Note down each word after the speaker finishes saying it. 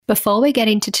Before we get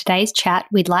into today's chat,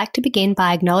 we'd like to begin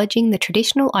by acknowledging the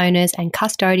traditional owners and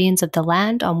custodians of the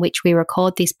land on which we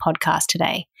record this podcast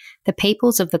today, the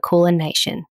peoples of the Kulin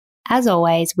Nation. As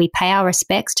always, we pay our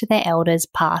respects to their elders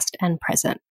past and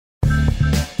present.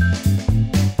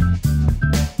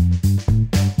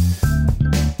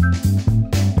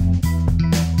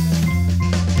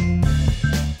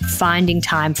 Finding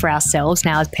time for ourselves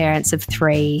now as parents of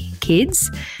 3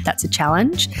 kids, that's a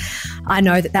challenge. I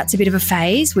know that that's a bit of a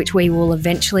phase which we will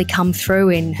eventually come through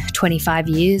in 25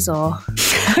 years or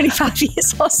 25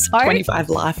 years or so. 25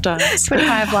 lifetimes.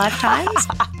 25 lifetimes.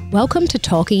 Welcome to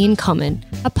Talking in Common,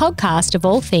 a podcast of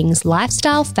all things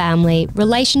lifestyle, family,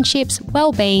 relationships,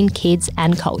 well-being, kids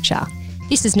and culture.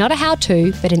 This is not a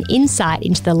how-to, but an insight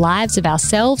into the lives of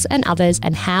ourselves and others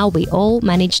and how we all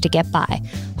manage to get by.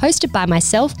 Hosted by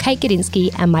myself, Kate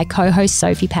Gadinsky, and my co-host,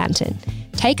 Sophie Panton.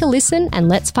 Take a listen and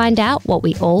let's find out what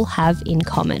we all have in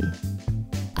common.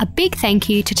 A big thank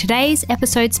you to today's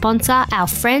episode sponsor, our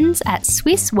friends at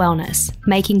Swiss Wellness,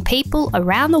 making people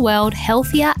around the world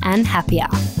healthier and happier.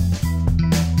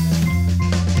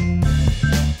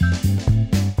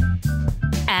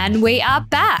 And we are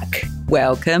back.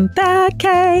 Welcome back,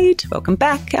 Kate. Welcome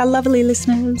back, our lovely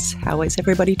listeners. How is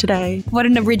everybody today? What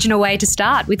an original way to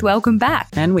start with welcome back.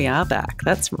 And we are back.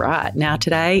 That's right. Now,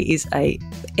 today is a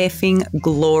effing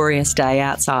glorious day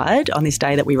outside on this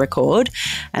day that we record.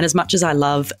 And as much as I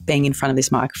love being in front of this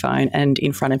microphone and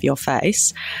in front of your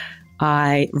face,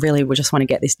 I really would just want to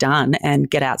get this done and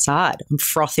get outside. I'm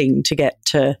frothing to get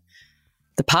to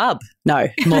the pub. No,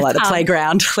 more like the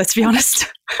playground, let's be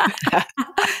honest.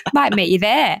 Might meet you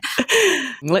there.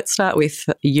 Let's start with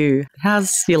you.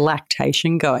 How's your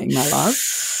lactation going, my love?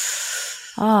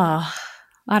 Oh,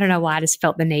 I don't know why I just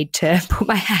felt the need to put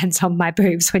my hands on my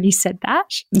boobs when you said that.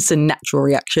 It's a natural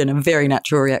reaction, a very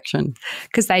natural reaction.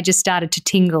 Because they just started to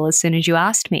tingle as soon as you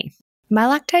asked me. My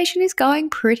lactation is going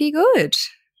pretty good.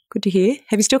 Good to hear.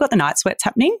 Have you still got the night sweats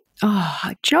happening? Oh, do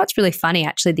you know what's really funny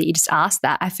actually that you just asked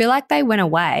that? I feel like they went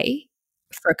away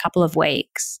for a couple of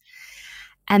weeks.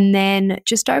 And then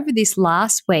just over this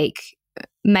last week,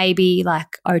 maybe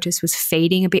like Otis was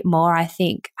feeding a bit more, I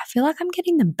think. I feel like I'm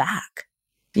getting them back.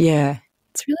 Yeah.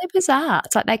 It's really bizarre.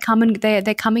 It's like they're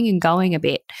coming and going a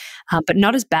bit, but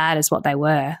not as bad as what they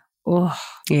were. Oh.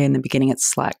 Yeah, in the beginning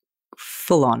it's like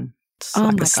full on. It's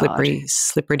like a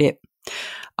slippery dip.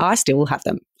 I still have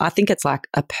them. I think it's like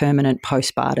a permanent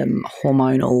postpartum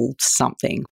hormonal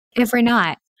something. Every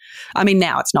night? I mean,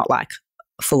 now it's not like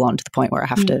full on to the point where I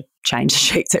have to change the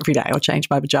sheets every day or change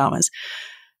my pajamas.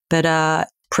 But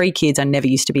pre-kids, I never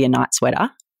used to be a night sweater,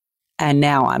 and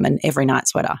now I'm an every night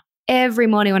sweater. Every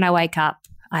morning when I wake up,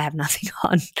 I have nothing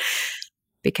on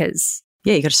because...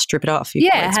 Yeah, you got to strip it off.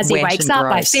 As he wakes up,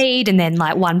 I feed, and then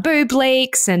like one boob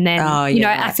leaks, and then,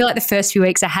 I feel like the first few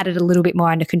weeks I had it a little bit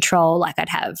more under control. Like I'd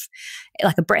have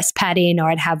like a breast pad in, or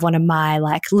I'd have one of my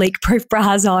like leak-proof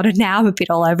bras on, and now I'm a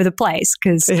bit all over the place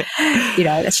because,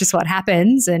 that's just what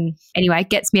happens. And anyway, it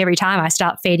gets me every time. I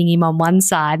start feeding him on one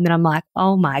side, and then I'm like,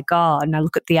 oh my God, and I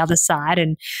look at the other side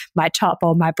and my top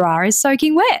or my bra is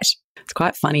soaking wet. It's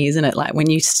quite funny, isn't it? Like when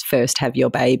you first have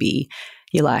your baby,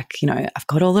 you're like, I've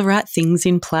got all the right things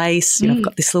in place. I've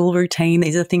got this little routine.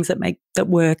 These are the things that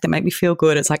work, that make me feel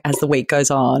good. It's like as the week goes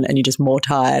on and you're just more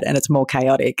tired and it's more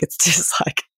chaotic, it's just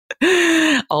like,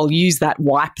 I'll use that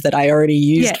wipe that I already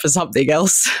used for something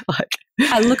else.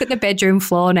 I look at the bedroom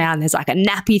floor now and there's like a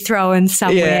nappy thrown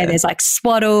somewhere. Yeah. There's like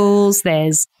swaddles.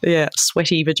 There's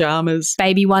sweaty pajamas.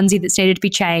 Baby onesie that's needed to be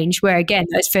changed, where again,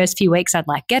 those first few weeks I'd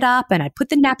like get up and I'd put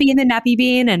the nappy in the nappy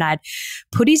bin and I'd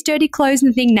put his dirty clothes in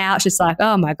the thing. Now it's just like,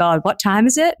 oh my God, what time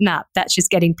is it? Nah, that's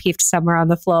just getting piffed somewhere on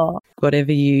the floor.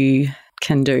 Whatever you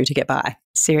can do to get by.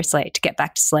 Seriously, to get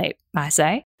back to sleep, I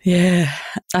say. Yeah.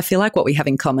 I feel like what we have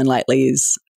in common lately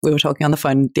is we were talking on the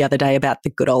phone the other day about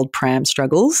the good old pram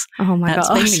struggles. Oh my gosh.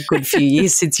 It's been a good few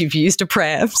years since you've used a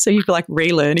pram, so you're like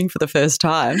relearning for the first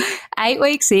time. 8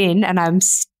 weeks in and I'm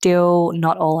still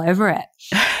not all over it.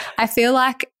 I feel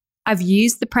like I've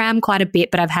used the pram quite a bit,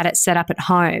 but I've had it set up at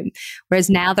home. Whereas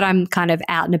now that I'm kind of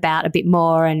out and about a bit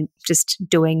more and just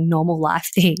doing normal life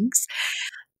things,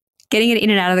 getting it in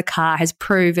and out of the car has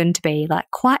proven to be like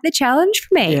quite the challenge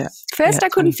for me. Yeah. First, I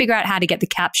couldn't figure out how to get the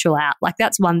capsule out. Like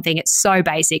that's one thing. It's so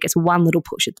basic. It's one little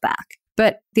push at the back.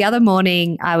 But the other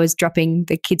morning I was dropping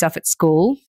the kids off at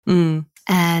school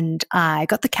and I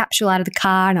got the capsule out of the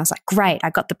car and I was like, great, I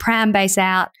got the pram base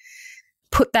out,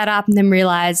 put that up and then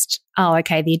realised, oh,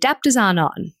 okay, the adapters aren't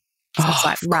on. So I was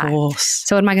like, right. Course.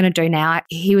 So what am I going to do now?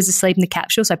 He was asleep in the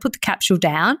capsule, so I put the capsule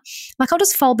down. I'm like, I'll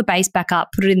just fold the base back up,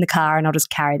 put it in the car and I'll just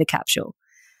carry the capsule.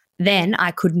 Then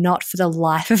I could not for the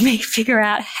life of me figure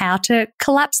out how to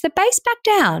collapse the base back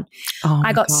down. Oh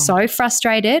I got God. so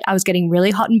frustrated. I was getting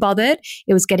really hot and bothered.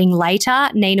 It was getting later.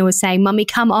 Nina was saying, Mummy,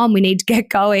 come on, we need to get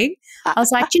going. I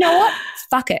was like, do you know what?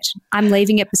 Fuck it. I'm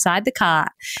leaving it beside the car.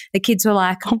 The kids were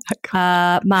like, Oh my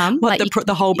God. Mum. What, like,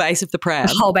 the whole base of the pram?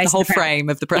 The whole base the whole of the pram. frame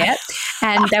of the pram. Yep.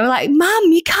 And they were like, Mum,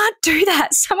 you can't do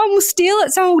that. Someone will steal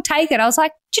it. Someone will take it. I was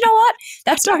like, do you know what?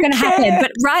 That's not going to happen.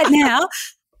 But right now,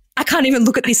 I can't even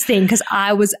look at this thing because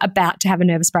I was about to have a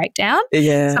nervous breakdown.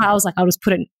 Yeah. So I was like, I'll just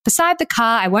put it beside the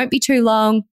car. I won't be too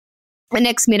long. The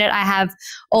next minute, I have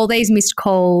all these missed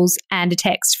calls and a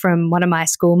text from one of my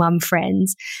school mum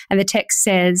friends. And the text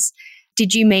says,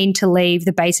 did you mean to leave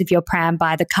the base of your pram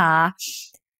by the car?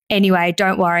 Anyway,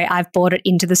 don't worry, I've brought it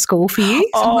into the school for you.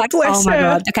 So I'm like, bless oh my her.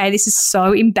 God, okay, this is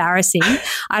so embarrassing.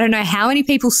 I don't know how many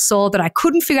people saw that I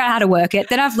couldn't figure out how to work it.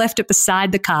 Then I've left it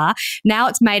beside the car. Now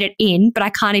it's made it in, but I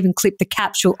can't even clip the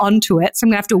capsule onto it. So I'm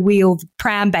going to have to wheel the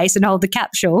pram base and hold the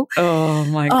capsule. Oh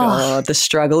my God. The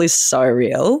struggle is so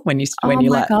real when you're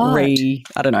like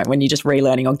when you're just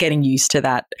relearning or getting used to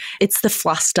that. It's the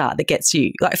fluster that gets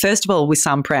you. Like, first of all, with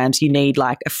some prams, you need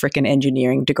like a freaking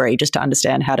engineering degree just to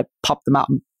understand how to pop them up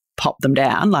and pop them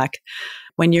down, like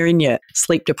when you're in your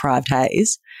sleep deprived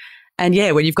haze. And yeah,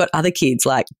 when you've got other kids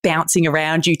like bouncing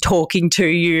around you, talking to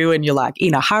you, and you're like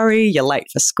in a hurry, you're late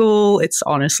for school. It's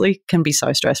honestly can be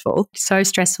so stressful. So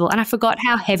stressful. And I forgot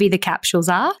how heavy the capsules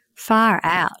are. Far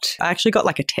out. I actually got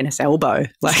like a tennis elbow,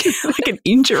 like an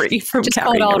injury from Just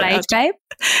carrying called old around. age, babe.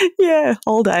 Yeah,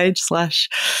 old age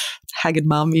 / haggard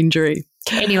mum injury.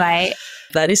 Anyway.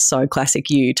 That is so classic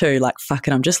you too. Like, fuck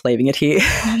it, I'm just leaving it here.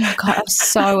 Oh my God, I'm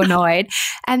so annoyed.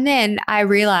 And then I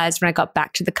realized when I got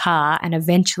back to the car and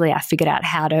eventually I figured out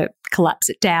how to collapse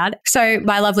it down. So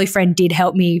my lovely friend did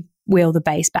help me wheel the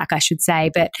base back, I should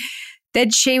say. But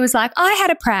then she was like, I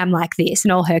had a pram like this,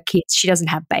 and all her kids, she doesn't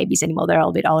have babies anymore. They're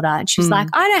all a bit older. And she was like,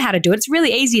 I know how to do it. It's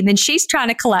really easy. And then she's trying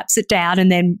to collapse it down, and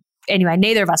then anyway,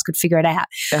 neither of us could figure it out.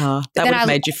 That would have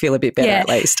made you feel a bit better at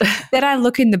least. Then I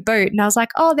look in the boot and I was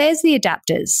like, oh, there's the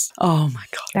adapters. Oh my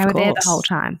God, they were there the whole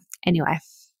time. Anyway,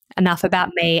 enough about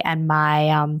me and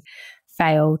my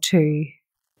fail to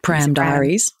pram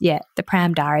diaries. Yeah, the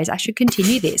pram diaries. I should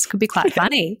continue this. Could be quite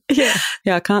funny. Yeah,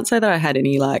 I can't say that I had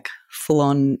any like full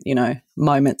on,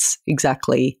 moments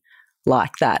exactly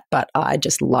like that, but I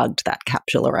just lugged that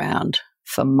capsule around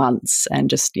for months and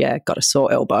just, got a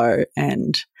sore elbow,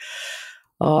 and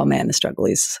oh man, the struggle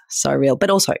is so real. But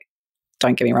also,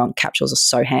 don't get me wrong, capsules are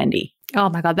so handy. Oh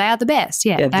my God, they are the best.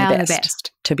 Yeah, they are the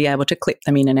best. To be able to clip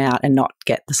them in and out and not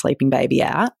get the sleeping baby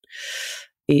out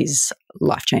is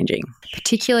life-changing.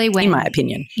 Particularly when, in my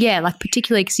opinion. Yeah, like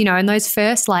particularly because, in those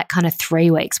first like kind of 3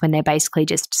 weeks when they're basically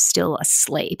just still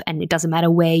asleep and it doesn't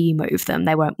matter where you move them,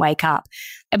 they won't wake up.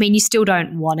 I mean, you still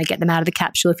don't want to get them out of the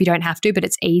capsule if you don't have to, but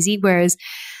it's easy. Whereas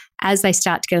as they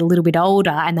start to get a little bit older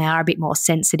and they are a bit more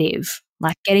sensitive,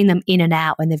 like getting them in and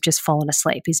out when they've just fallen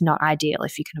asleep is not ideal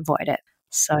if you can avoid it.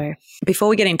 So before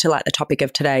we get into like the topic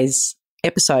of today's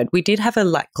episode, we did have a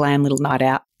like glam little night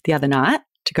out the other night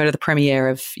to go to the premiere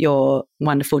of your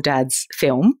wonderful dad's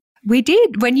film. We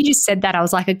did. When you just said that, I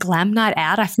was like, a glam night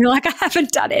out? I feel like I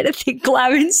haven't done anything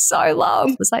glam in so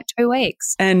long. It was like 2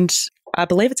 weeks. And I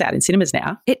believe it's out in cinemas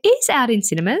now. It is out in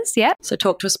cinemas, yeah. So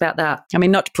talk to us about that. I mean,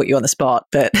 not to put you on the spot,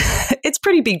 but it's a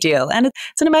pretty big deal. And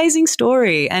it's an amazing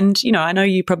story. And, I know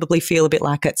you probably feel a bit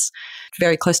like it's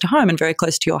very close to home and very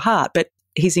close to your heart, but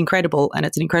he's incredible and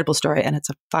it's an incredible story and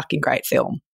it's a fucking great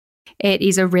film. It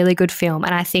is a really good film,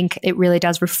 and I think it really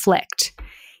does reflect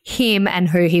him and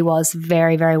who he was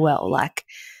very, very well. Like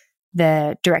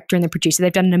the director and the producer,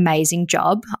 they've done an amazing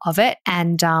job of it.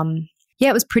 And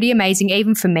it was pretty amazing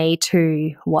even for me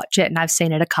to watch it, and I've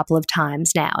seen it a couple of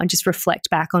times now and just reflect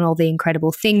back on all the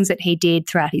incredible things that he did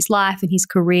throughout his life and his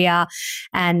career.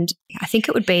 And I think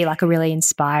it would be like a really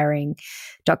inspiring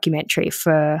documentary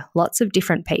for lots of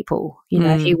different people.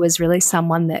 He was really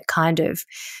someone that kind of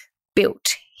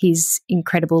built his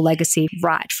incredible legacy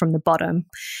right from the bottom.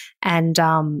 And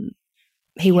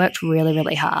he worked really,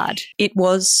 really hard. It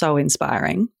was so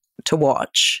inspiring to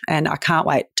watch, and I can't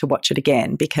wait to watch it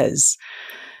again because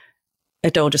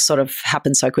it all just sort of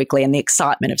happened so quickly, and the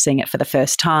excitement of seeing it for the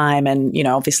first time and,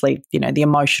 obviously, the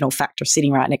emotional factor of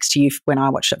sitting right next to you when I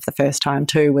watched it for the first time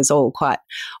too was all quite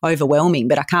overwhelming.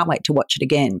 But I can't wait to watch it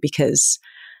again because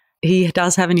he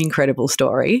does have an incredible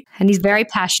story. And he's very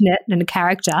passionate and a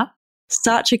character.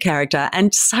 Such a character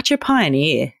and such a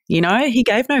pioneer, he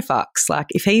gave no fucks. Like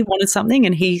if he wanted something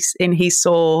and he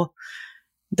saw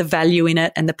the value in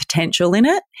it and the potential in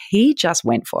it, he just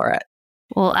went for it.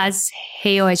 Well, as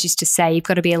he always used to say, you've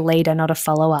got to be a leader, not a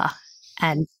follower.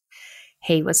 And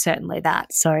he was certainly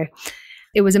that. So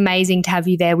it was amazing to have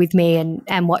you there with me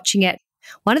and watching it.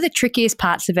 One of the trickiest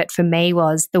parts of it for me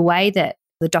was the way that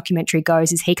the documentary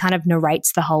goes is he kind of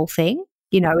narrates the whole thing,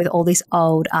 with all this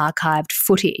old archived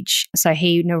footage. So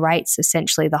he narrates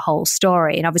essentially the whole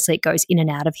story. And obviously it goes in and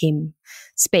out of him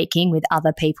speaking with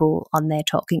other people on there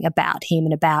talking about him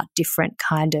and about different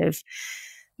kind of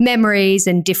memories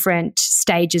and different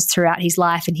stages throughout his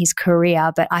life and his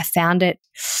career. But I found it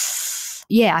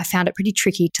pretty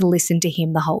tricky to listen to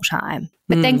him the whole time,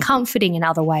 but then comforting in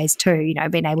other ways too,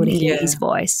 being able to hear his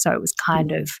voice. So it was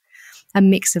kind of a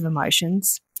mix of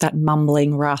emotions. That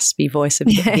mumbling, raspy voice of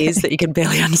his that you can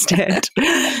barely understand.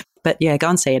 But yeah, go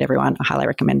and see it, everyone. I highly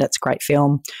recommend it. It's a great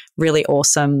film. Really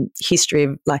awesome history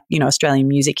of Australian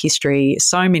music history.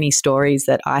 So many stories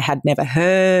that I had never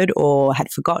heard or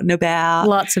had forgotten about.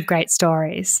 Lots of great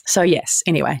stories. So yes,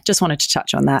 anyway, just wanted to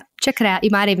touch on that. Check it out.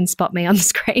 You might even spot me on the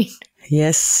screen.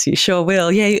 Yes, you sure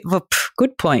will. Yeah, well,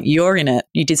 good point. You're in it.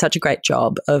 You did such a great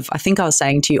job of, I think I was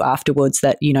saying to you afterwards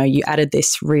that, you added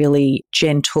this really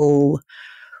gentle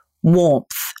warmth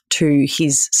to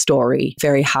his story,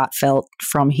 very heartfelt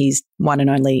from his one and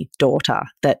only daughter,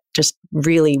 that just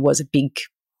really was a big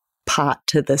part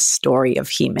to the story of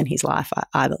him and his life,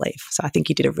 I believe. So I think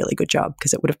you did a really good job,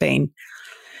 because it would have been,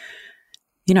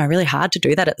 really hard to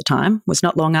do that at the time. It was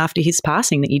not long after his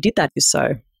passing that you did that.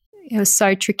 So it was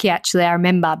so tricky, actually, I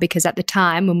remember, because at the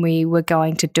time when we were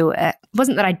going to do it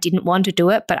wasn't that I didn't want to do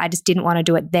it, but I just didn't want to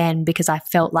do it then because I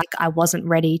felt like I wasn't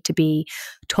ready to be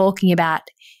talking about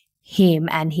him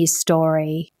and his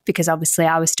story, because obviously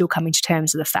I was still coming to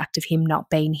terms with the fact of him not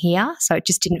being here. So it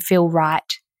just didn't feel right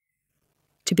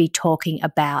to be talking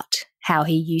about how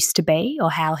he used to be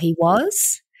or how he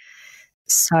was.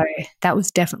 So that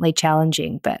was definitely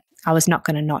challenging, but I was not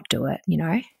going to not do it,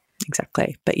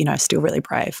 Exactly. But, still really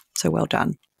brave. So well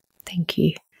done. Thank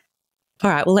you. All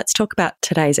right. Well, let's talk about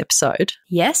today's episode.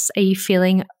 Yes. Are you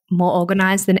feeling more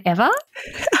organised than ever?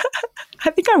 I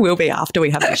think I will be after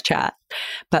we have this chat.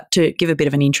 But to give a bit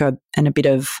of an intro and a bit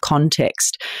of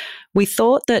context, we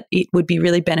thought that it would be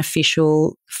really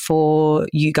beneficial for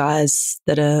you guys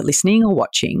that are listening or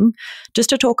watching just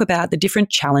to talk about the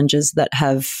different challenges that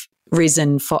have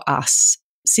risen for us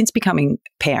since becoming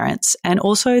parents, and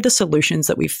also the solutions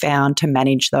that we've found to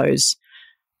manage those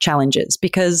challenges.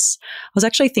 Because I was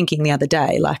actually thinking the other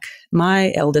day,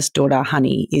 my eldest daughter,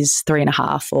 Honey, is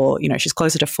 3.5, or, she's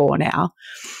closer to 4 now.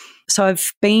 So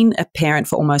I've been a parent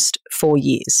for almost 4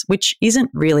 years, which isn't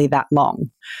really that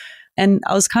long. And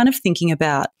I was kind of thinking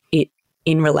about it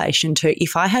in relation to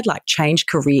if I had changed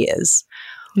careers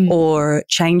or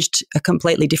changed a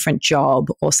completely different job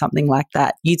or something like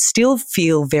that, you'd still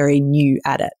feel very new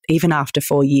at it, even after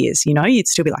 4 years. You'd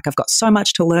still be like, I've got so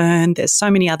much to learn. There's so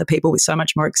many other people with so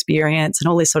much more experience and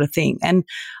all this sort of thing. And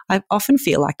I often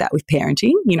feel like that with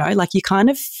parenting, you kind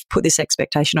of put this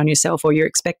expectation on yourself, or you're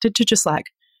expected to just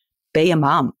be a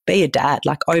mum, be a dad,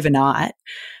 overnight.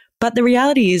 But the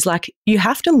reality is you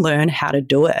have to learn how to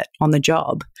do it on the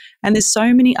job. And there's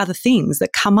so many other things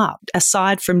that come up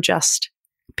aside from just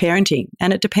parenting.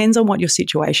 And it depends on what your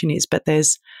situation is, but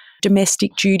there's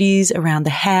domestic duties around the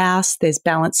house, there's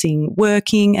balancing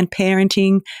working and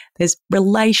parenting, there's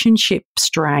relationship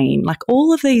strain,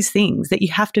 all of these things that you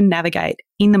have to navigate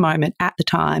in the moment at the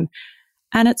time.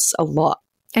 And it's a lot.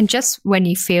 And just when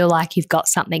you feel like you've got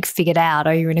something figured out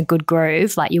or you're in a good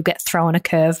groove, you'll get thrown a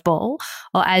curveball.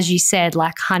 Or as you said,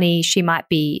 Honey, she might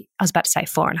be, I was about to say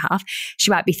 4.5, she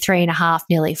might be 3.5,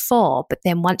 nearly 4. But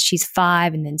then once she's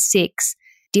 5 and then 6,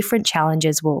 different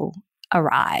challenges will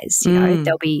arise.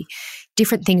 There'll be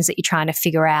different things that you're trying to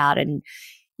figure out, and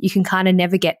you can kind of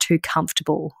never get too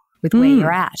comfortable with where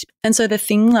you're at. And so the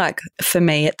thing for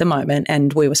me at the moment,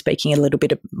 and we were speaking a little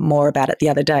bit more about it the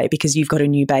other day, because you've got a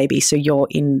new baby, so you're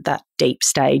in that deep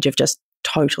stage of just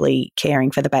totally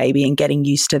caring for the baby and getting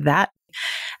used to that.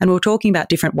 And we were talking about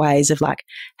different ways of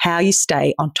how you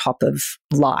stay on top of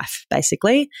life,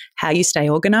 basically, how you stay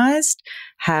organised,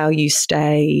 how you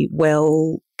stay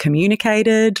well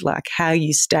communicated, how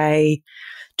you stay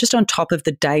just on top of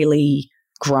the daily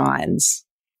grinds.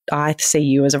 I see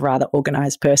you as a rather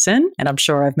organised person, and I'm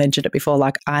sure I've mentioned it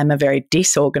before, I'm a very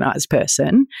disorganised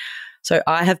person. So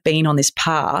I have been on this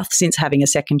path since having a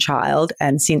second child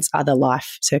and since other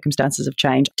life circumstances have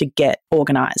changed to get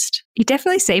organised. You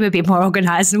definitely seem a bit more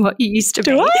organised than what you used to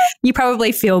be. I? You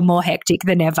probably feel more hectic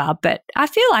than ever, but I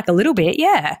feel a little bit,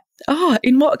 yeah. Oh,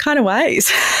 in what kind of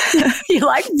ways? You're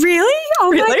really? Oh,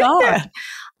 really? My God. Yeah.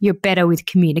 You're better with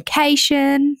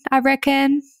communication, I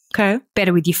reckon. Okay.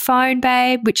 Better with your phone,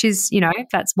 babe, which is,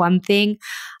 that's one thing.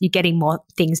 You're getting more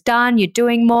things done. You're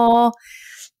doing more.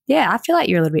 Yeah, I feel like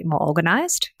you're a little bit more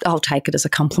organised. I'll take it as a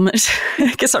compliment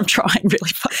because I'm trying really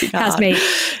fucking hard. How's me?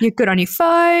 You're good on your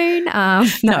phone.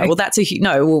 No, well, that's a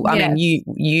no. Well, I mean,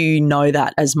 you know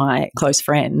that as my close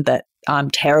friend that I'm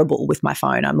terrible with my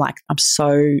phone. I'm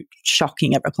so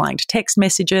shocking at replying to text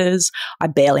messages. I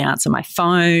barely answer my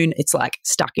phone. It's like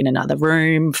stuck in another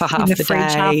room for half the day. In the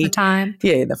fridge half the time.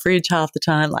 Yeah, in the fridge half the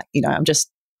time. Like, I'm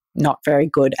just not very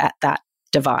good at that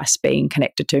device being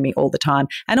connected to me all the time.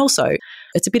 And also,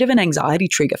 it's a bit of an anxiety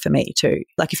trigger for me too.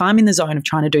 Like if I'm in the zone of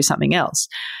trying to do something else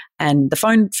and the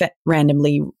phone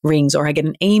randomly rings or I get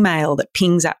an email that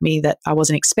pings at me that I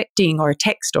wasn't expecting or a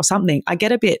text or something, I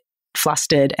get a bit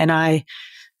flustered and I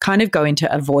kind of go into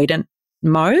avoidant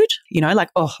mode,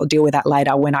 like, oh, I'll deal with that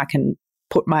later when I can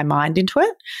put my mind into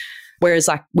it. Whereas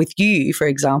like with you, for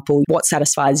example, what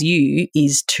satisfies you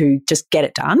is to just get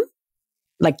it done.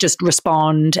 Like just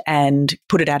respond and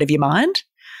put it out of your mind.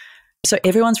 So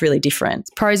everyone's really different.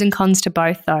 Pros and cons to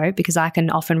both though, because I can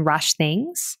often rush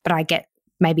things, but I get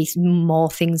maybe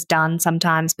more things done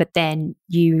sometimes, but then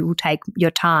you will take your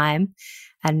time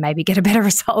and maybe get a better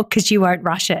result because you won't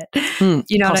rush it.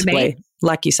 You know possibly. What I mean?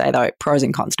 Like you say though, pros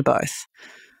and cons to both.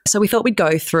 So we thought we'd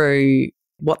go through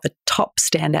what the top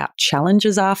standout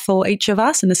challenges are for each of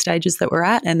us in the stages that we're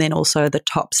at, and then also the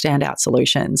top standout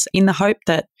solutions in the hope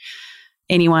that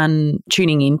anyone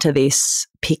tuning into this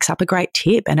picks up a great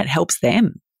tip and it helps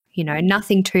them.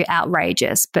 Nothing too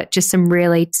outrageous, but just some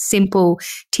really simple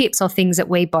tips or things that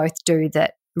we both do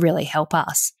that really help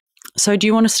us. So do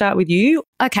you want to start with you?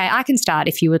 Okay, I can start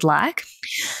if you would like.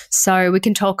 So we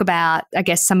can talk about, I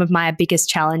guess, some of my biggest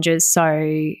challenges.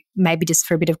 So maybe just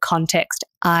for a bit of context,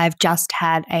 I've just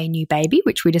had a new baby,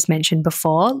 which we just mentioned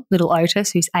before, little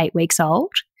Otis, who's 8 weeks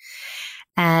old.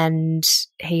 And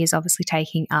he is obviously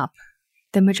taking up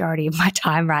the majority of my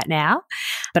time right now,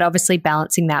 but obviously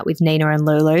balancing that with Nina and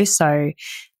Lulu. So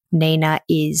Nina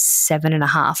is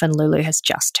 7.5 and Lulu has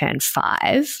just turned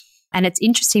 5. And it's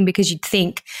interesting because you'd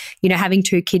think, having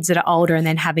 2 kids that are older and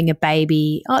then having a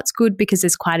baby, it's good because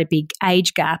there's quite a big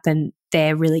age gap and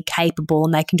they're really capable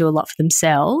and they can do a lot for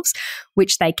themselves,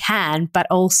 which they can, but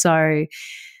also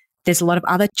there's a lot of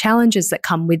other challenges that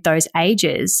come with those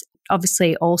ages.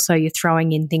 Obviously, also you're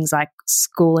throwing in things like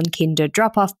school and kinder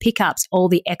drop-off, pickups, all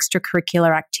the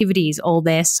extracurricular activities, all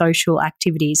their social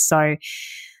activities. So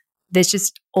there's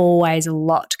just always a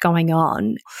lot going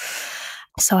on.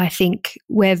 So I think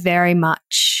we're very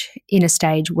much in a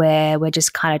stage where we're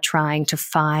just kind of trying to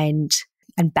find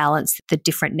and balance the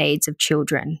different needs of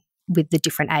children with the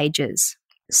different ages.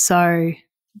 So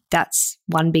that's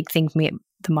one big thing for me at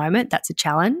the moment. That's a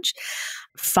challenge.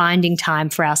 Finding time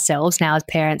for ourselves now as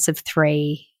parents of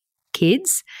 3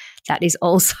 kids, that is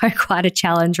also quite a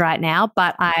challenge right now.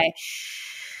 But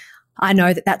I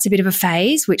know that that's a bit of a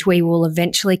phase, which we will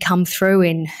eventually come through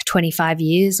in 25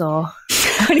 years or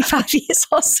 25 years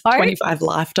or so. 25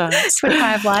 lifetimes.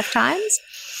 25 lifetimes.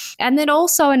 And then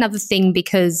also another thing,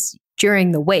 because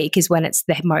during the week is when it's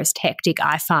the most hectic,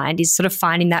 I find, is sort of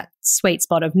finding that sweet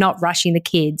spot of not rushing the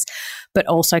kids, but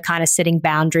also kind of setting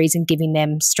boundaries and giving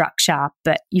them structure.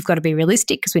 But you've got to be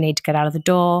realistic because we need to get out of the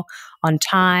door on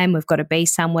time. We've got to be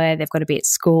somewhere. They've got to be at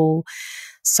school.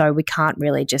 So we can't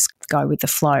really just go with the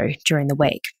flow during the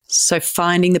week. So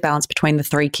finding the balance between the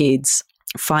 3 kids,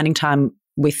 finding time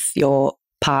with your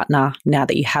partner now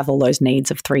that you have all those needs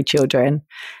of 3 children,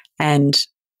 and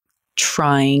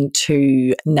trying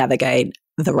to navigate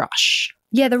the rush.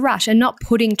 Yeah, the rush, and not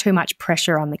putting too much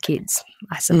pressure on the kids,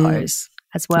 I suppose,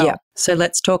 as well. Yeah. So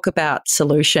let's talk about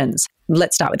solutions.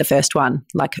 Let's start with the first one,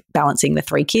 like balancing the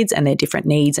 3 kids and their different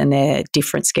needs and their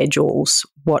different schedules.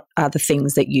 What are the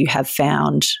things that you have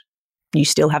found you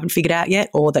still haven't figured out yet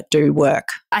or that do work?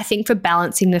 I think for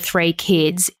balancing the 3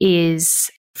 kids is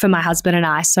for my husband and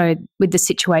I. So with the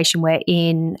situation we're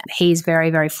in, he's very,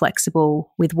 very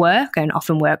flexible with work and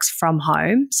often works from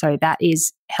home. So that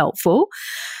is helpful.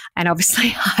 And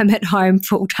obviously I'm at home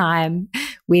full time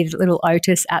with little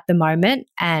Otis at the moment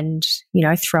and,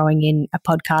 throwing in a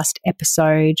podcast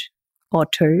episode or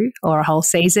 2 or a whole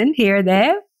season here and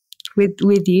there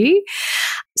with you.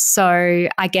 So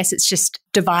I guess it's just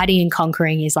dividing and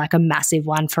conquering is like a massive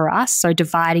one for us. So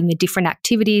dividing the different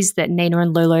activities that Nina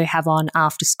and Lulu have on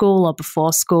after school or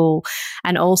before school,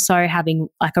 and also having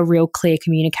like a real clear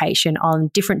communication on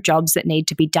different jobs that need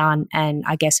to be done and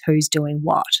I guess who's doing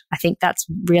what. I think that's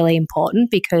really important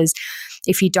because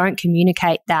if you don't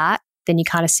communicate that, then you're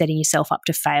kind of setting yourself up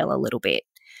to fail a little bit.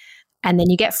 And then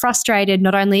you get frustrated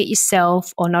not only at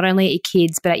yourself or not only at your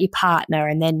kids, but at your partner.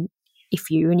 And then if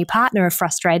you and your partner are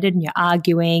frustrated and you're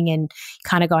arguing and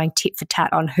kind of going tit for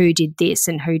tat on who did this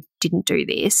and who didn't do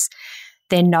this,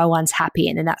 then no one's happy,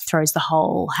 and then that throws the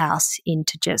whole house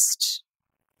into just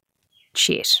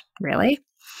shit, really.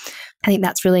 I think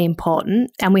that's really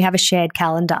important. And we have a shared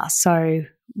calendar, so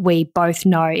we both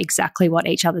know exactly what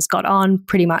each other's got on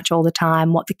pretty much all the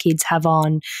time, what the kids have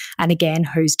on, and again,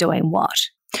 who's doing what.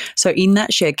 So in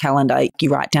that shared calendar, you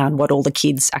write down what all the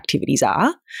kids' activities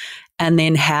are. And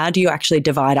then how do you actually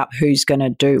divide up who's going to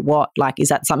do what? Like, is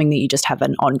that something that you just have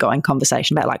an ongoing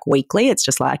conversation about, like weekly? It's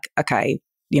just like, okay,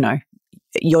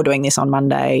 you're doing this on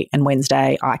Monday and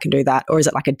Wednesday, I can do that. Or is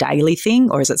it like a daily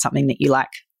thing? Or is it something that you like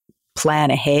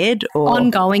plan ahead? Or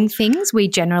ongoing things,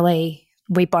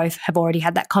 we both have already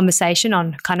had that conversation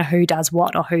on kind of who does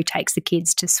what, or who takes the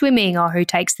kids to swimming, or who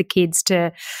takes the kids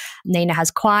to, Nina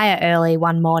has choir early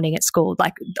one morning at school,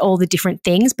 like all the different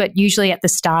things. But usually at the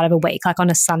start of a week, like on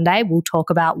a Sunday, we'll talk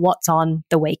about what's on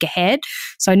the week ahead.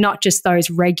 So not just those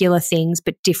regular things,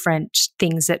 but different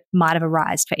things that might have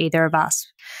arisen for either of us.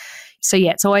 So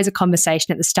yeah, it's always a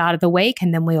conversation at the start of the week.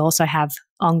 And then we also have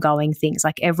ongoing things,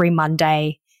 like every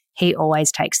Monday, he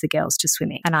always takes the girls to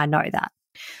swimming, and I know that.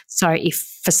 So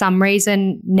if for some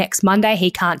reason next Monday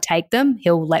he can't take them,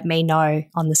 he'll let me know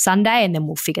on the Sunday, and then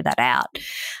we'll figure that out.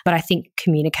 But I think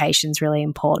communication is really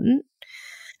important.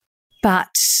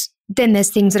 But then there's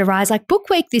things that arise like book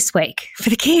week this week for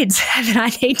the kids, and then I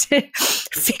need to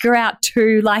figure out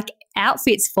 2 like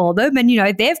outfits for them, and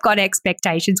they've got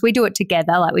expectations. We do it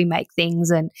together, like we make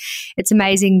things, and it's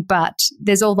amazing. But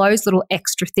there's all those little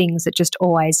extra things that just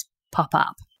always pop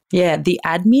up. Yeah, the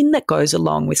admin that goes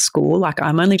along with school, like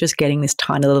I'm only just getting this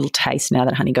tiny little taste now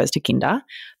that Honey goes to kinder,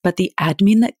 but the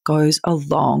admin that goes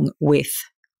along with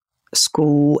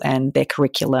school and their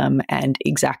curriculum and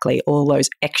exactly all those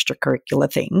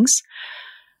extracurricular things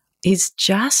is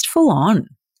just full on.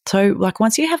 So like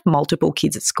once you have multiple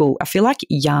kids at school, I feel like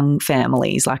young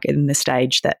families, like in the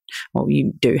stage that, well,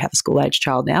 you do have a school age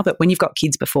child now, but when you've got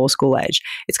kids before school age,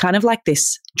 it's kind of like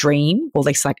this dream or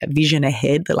this like a vision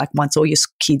ahead that like once all your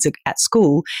kids are at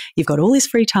school, you've got all this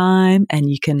free time and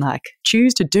you can like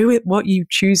choose to do it, what you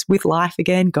choose with life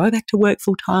again, go back to work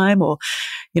full time or,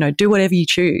 do whatever you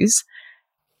choose.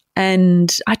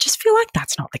 And I just feel like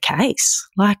that's not the case.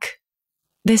 Like,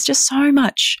 there's just so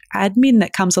much admin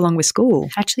that comes along with school.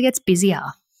 It actually gets busier.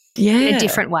 Yeah. In a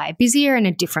different way. Busier in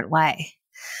a different way.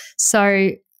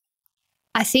 So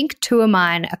I think 2 of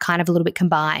mine are kind of a little bit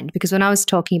combined, because when I was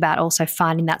talking about also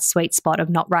finding that sweet spot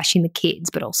of not rushing the kids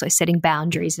but also setting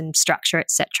boundaries and structure,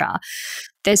 etc.,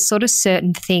 there's sort of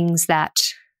certain things that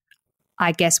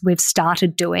I guess we've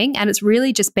started doing, and it's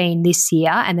really just been this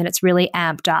year, and then it's really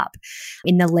amped up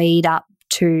in the lead up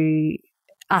to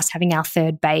us having our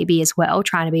 3rd baby as well,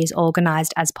 trying to be as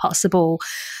organised as possible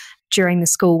during the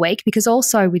school week, because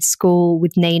also with school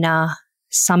with Nina,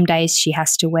 some days she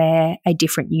has to wear a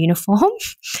different uniform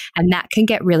and that can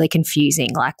get really confusing,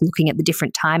 like looking at the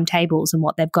different timetables and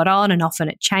what they've got on, and often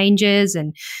it changes,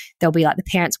 and there'll be like the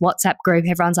parents' WhatsApp group,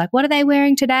 everyone's like, what are they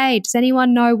wearing today? Does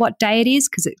anyone know what day it is?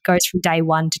 Because it goes from day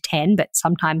 1 to 10, but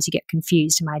sometimes you get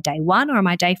confused, am I day 1 or am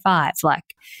I day 5? Like,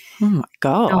 oh my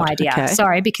God. No idea. Okay.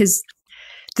 Sorry, because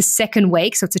the second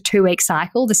week, so it's a 2-week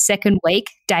cycle, the second week,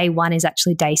 day 1 is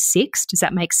actually day 6. Does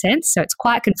that make sense? So it's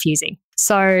quite confusing.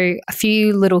 So a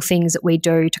few little things that we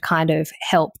do to kind of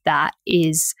help that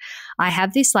is I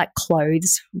have this like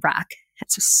clothes rack.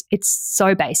 It's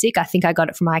so basic. I think I got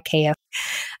it from IKEA,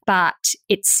 but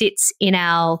it sits in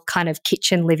our kind of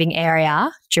kitchen living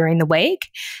area during the week,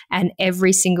 and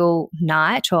every single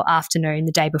night or afternoon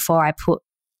the day before I put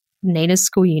Nina's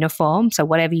school uniform, so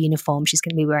whatever uniform she's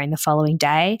going to be wearing the following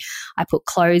day. I put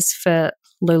clothes for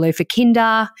Lulu for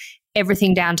kinder,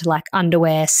 everything down to like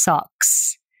underwear,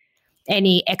 socks,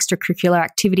 any extracurricular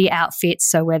activity outfits.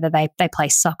 So whether they play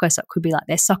soccer, so it could be like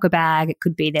their soccer bag, it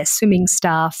could be their swimming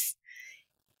stuff.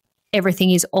 Everything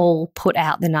is all put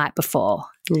out the night before.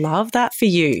 Love that for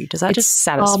you. Does that just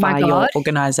satisfy your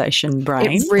organisation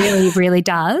brain? It really, really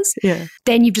does. Yeah.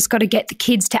 Then you've just got to get the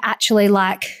kids to actually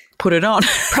like put it on.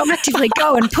 Proactively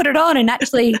go and put it on and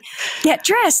actually get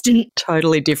dressed. And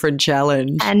totally different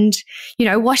challenge. And,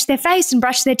 wash their face and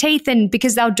brush their teeth, and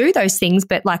because they'll do those things,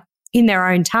 but like in their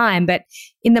own time. But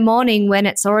in the morning when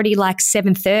it's already like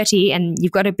 7:30 and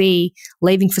you've got to be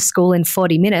leaving for school in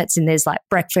 40 minutes and there's like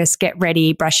breakfast, get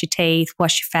ready, brush your teeth,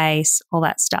 wash your face, all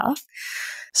that stuff.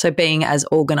 So being as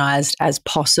organised as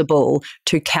possible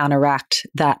to counteract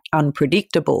that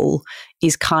unpredictable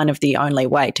is kind of the only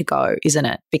way to go, isn't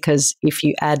it? Because if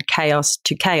you add chaos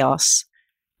to chaos,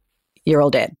 you're all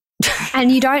dead.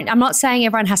 And I'm not saying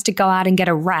everyone has to go out and get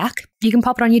a rack. You can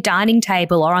pop it on your dining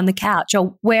table or on the couch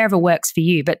or wherever works for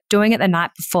you. But doing it the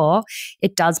night before,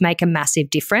 it does make a massive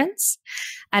difference.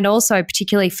 And also,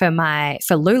 particularly for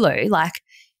Lulu, like,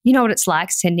 you know what it's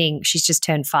like she's just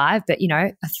turned 5, but,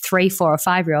 a 3, 4 or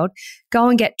 5-year-old, go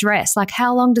and get dressed. Like,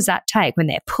 how long does that take when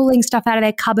they're pulling stuff out of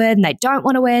their cupboard and they don't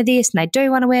want to wear this and they do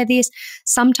want to wear this?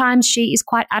 Sometimes she is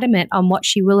quite adamant on what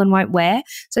she will and won't wear.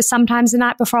 So sometimes the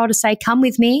night before I'll just say, come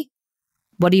with me.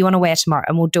 What do you want to wear tomorrow?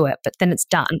 And we'll do it. But then it's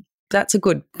done. That's a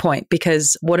good point,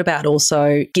 because what about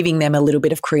also giving them a little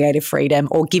bit of creative freedom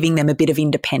or giving them a bit of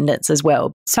independence as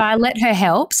well? So I let her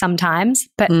help sometimes,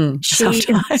 but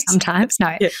sometimes,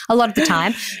 no, yeah. A lot of the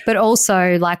time. But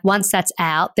also, like, once that's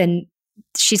out, then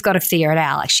she's got to figure it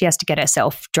out. Like, she has to get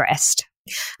herself dressed.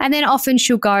 And then often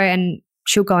she'll go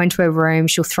into her room,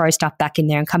 she'll throw stuff back in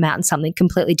there and come out in something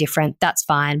completely different. That's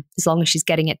fine, as long as she's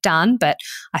getting it done. But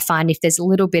I find if there's a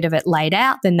little bit of it laid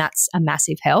out, then that's a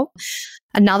massive help.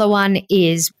 Another one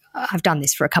is, I've done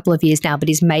this for a couple of years now, but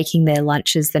is making their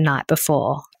lunches the night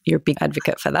before. You're a big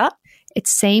advocate for that? It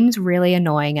seems really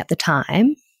annoying at the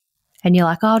time. And you're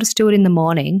like, oh, I'll just do it in the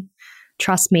morning.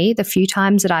 Trust me, the few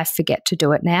times that I forget to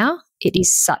do it now, it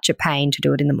is such a pain to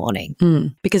do it in the morning.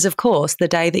 Because, of course, the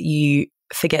day that you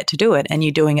forget to do it and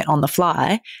you're doing it on the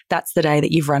fly, that's the day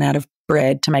that you've run out of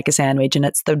bread to make a sandwich, and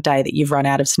it's the day that you've run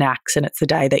out of snacks, and it's the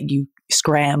day that you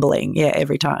scrambling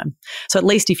every time. So at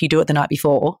least if you do it the night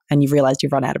before and you've realized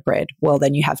you've run out of bread, well,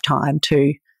 then you have time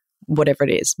to, whatever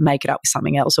it is, make it up with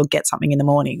something else or get something in the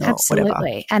morning or Absolutely.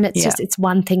 whatever. And it's just, it's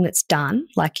one thing that's done.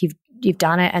 Like, you've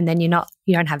done it, and then you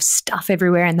don't have stuff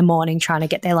everywhere in the morning trying to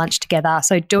get their lunch together.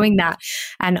 So doing that,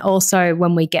 and also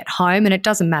when we get home, and it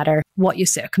doesn't matter what your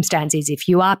circumstance is, if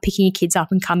you are picking your kids up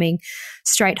and coming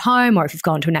straight home, or if you've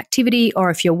gone to an activity, or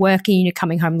if you're working and you're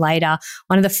coming home later,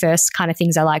 one of the first kind of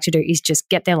things I like to do is just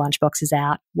get their lunch boxes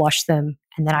out, wash them,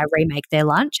 and then I remake their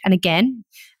lunch. And again,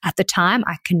 at the time,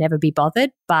 I can never be bothered,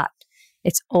 but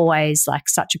it's always like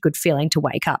such a good feeling to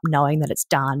wake up knowing that it's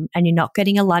done, and you're not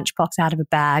getting a lunchbox out of a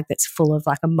bag that's full of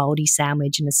like a moldy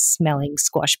sandwich and a smelling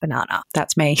squash banana.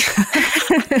 That's me.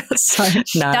 So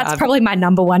that's probably my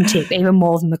number one tip, even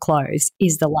more than the clothes,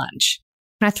 is the lunch.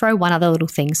 Can I throw one other little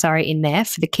thing, in there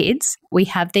for the kids? We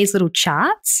have these little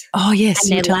charts. Oh, yes.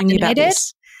 And they're laminated.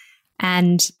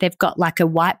 And they've got like a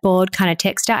whiteboard kind of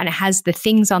texture, and it has the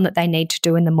things on that they need to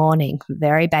do in the morning.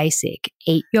 Very basic.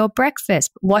 Eat your breakfast,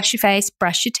 wash your face,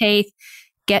 brush your teeth,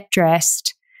 get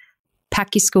dressed,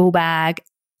 pack your school bag,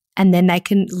 and then they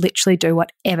can literally do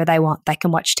whatever they want. They can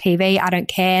watch TV. I don't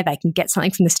care. They can get something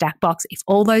from the stack box. If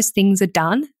all those things are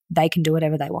done, they can do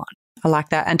whatever they want. I like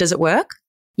that. And does it work?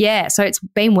 Yeah, so it's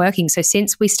been working. So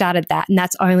since we started that, and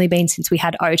that's only been since we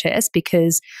had Otis,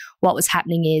 because what was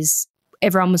happening is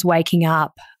everyone was waking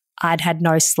up. I'd had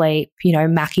no sleep.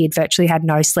 Mackie had virtually had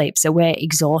no sleep. So we're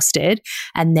exhausted,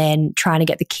 and then trying to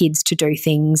get the kids to do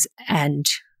things. And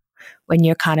when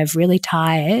you're kind of really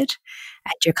tired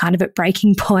and you're kind of at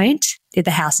breaking point, the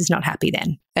house is not happy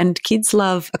then. And kids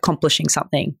love accomplishing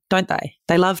something, don't they?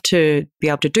 They love to be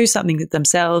able to do something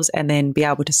themselves and then be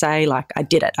able to say, like, I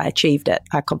did it, I achieved it,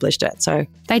 I accomplished it. So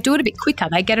they do it a bit quicker.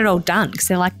 They get it all done because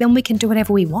they're like, then we can do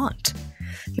whatever we want.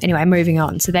 Anyway, moving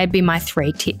on. So they'd be my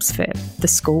 3 tips for the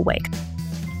school week.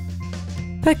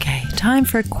 Okay, time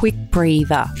for a quick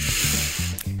breather.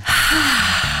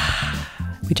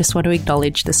 We just want to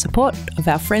acknowledge the support of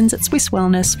our friends at Swiss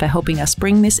Wellness for helping us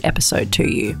bring this episode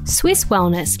to you. Swiss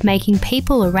Wellness, making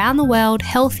people around the world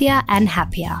healthier and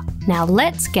happier. Now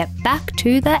let's get back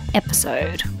to the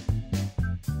episode.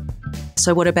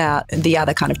 So what about the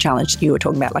other kind of challenge you were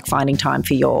talking about, like finding time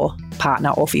for your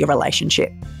partner or for your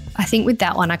relationship? I think with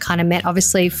that one, I kind of meant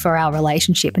obviously for our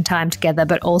relationship and time together,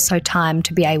 but also time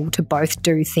to be able to both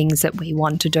do things that we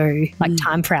want to do, like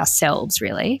time for ourselves,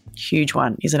 really. Huge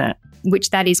one, isn't it?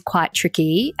 Which that is quite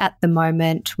tricky at the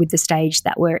moment with the stage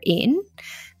that we're in,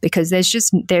 because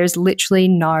there's literally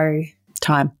no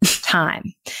time.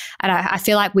 And I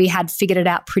feel like we had figured it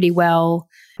out pretty well.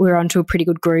 We were onto a pretty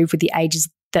good groove with the ages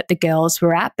that the girls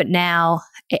were at. But now,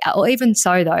 or even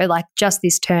so though, like just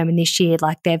this term and this year,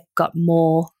 like they've got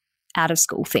more out of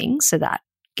school things, so that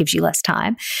gives you less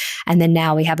time. And then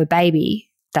now we have a baby,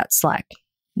 that's like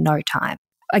no time.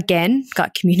 Again,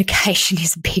 got communication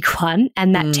is a big one,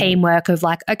 and that teamwork of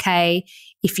like, okay,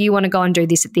 if you want to go and do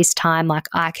this at this time, like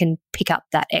I can pick up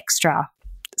that extra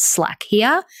slack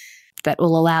here that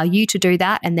will allow you to do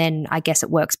that. And then I guess it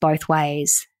works both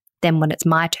ways. Then when it's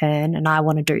my turn and I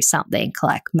want to do something,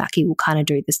 like Mackie will kind of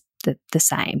do the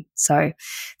same. So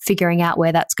figuring out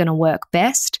where that's going to work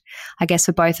best. I guess,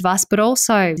 for both of us, but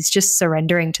also it's just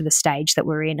surrendering to the stage that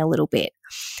we're in a little bit,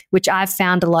 which I've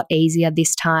found a lot easier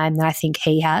this time than I think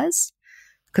he has,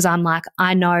 because I'm like,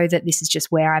 I know that this is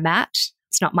just where I'm at.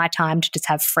 It's not my time to just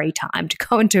have free time to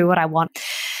go and do what I want.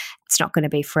 It's not going to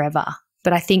be forever.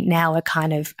 But I think now we're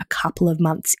kind of a couple of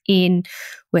months in,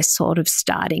 we're sort of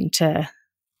starting to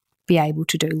be able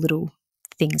to do little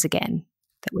things again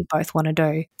that we both want to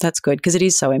do. That's good, because it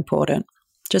is so important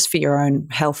just for your own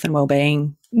health and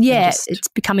well-being. Yeah, it's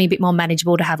becoming a bit more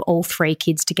manageable to have all 3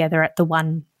 kids together at the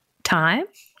one time.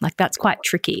 Like, that's quite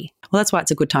tricky. Well, that's why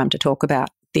it's a good time to talk about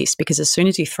this, because as soon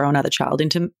as you throw another child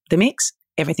into the mix,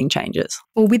 everything changes.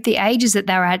 Well, with the ages that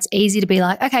they're at, it's easy to be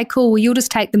like, okay, cool, well, you'll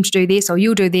just take them to do this, or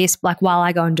you'll do this, like, while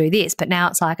I go and do this. But now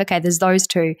it's like, okay, there's those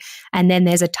 2, and then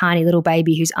there's a tiny little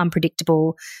baby who's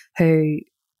unpredictable, who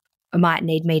might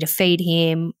need me to feed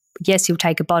him. Yes, he'll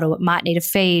take a bottle. It might need a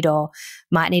feed, or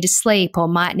might need a sleep, or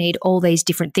might need all these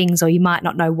different things, or you might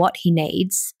not know what he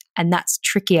needs. And that's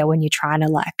trickier when you're trying to,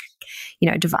 like, you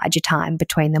know, divide your time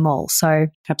between them all. So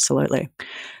absolutely.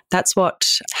 That's what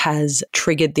has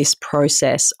triggered this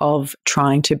process of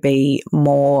trying to be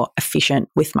more efficient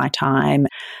with my time.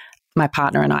 My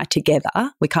partner and I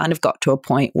together, we kind of got to a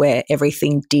point where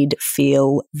everything did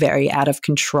feel very out of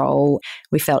control.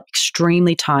 We felt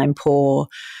extremely time poor,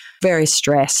 very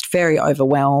stressed, very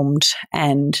overwhelmed,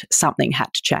 and something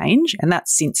had to change. And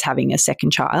that's since having a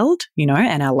second child, you know,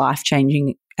 and our life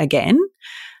changing again.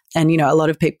 And, you know, a lot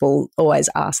of people always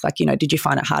ask, like, you know, did you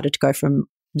find it harder to go from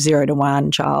 0 to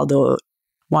 1 child, or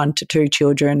 1 to 2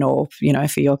 children, or, you know,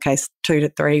 for your case, 2 to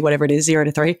 3, whatever it is, 0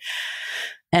 to 3?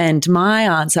 And my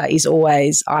answer is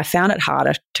always, I found it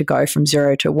harder to go from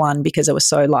 0 to 1 because it was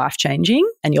so life-changing,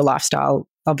 and your lifestyle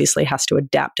obviously has to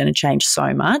adapt and change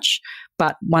so much.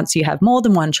 But once you have more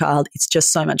than 1 child, it's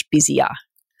just so much busier.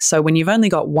 So when you've only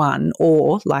got 1,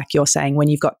 or like you're saying, when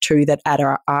you've got 2 that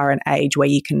are an age where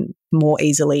you can more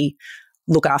easily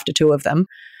look after 2 of them,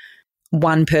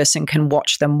 one person can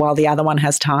watch them while the other one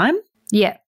has time.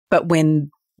 Yeah. But when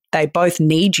they both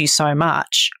need you so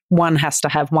much, one has to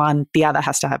have one, the other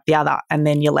has to have the other, and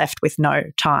then you're left with no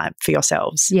time for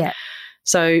yourselves. Yeah.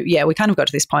 So, yeah, we kind of got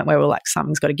to this point where we're like,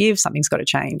 something's got to give, something's got to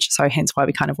change. So hence why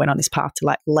we kind of went on this path to,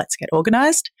 like, let's get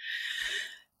organised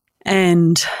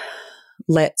and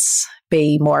let's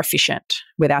be more efficient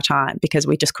with our time, because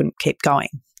we just couldn't keep going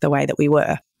the way that we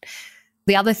were.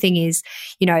 The other thing is,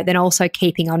 you know, then also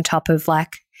keeping on top of,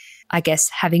 like, I guess,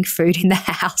 having food in the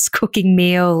house, cooking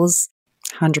meals.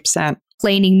 100%.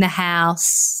 Cleaning the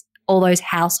house, all those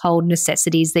household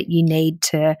necessities that you need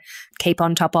to keep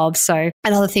on top of. So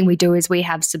another thing we do is we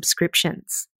have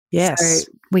subscriptions. Yes.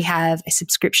 So we have a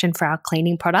subscription for our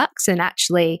cleaning products, and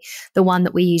actually the one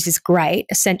that we use is great.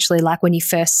 Essentially, like, when you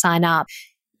first sign up,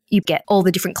 you get all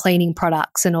the different cleaning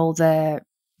products and all the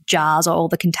jars or all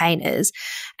the containers,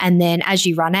 and then as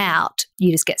you run out,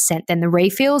 you just get sent then the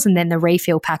refills, and then the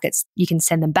refill packets, you can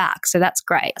send them back. So that's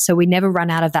great. So we never run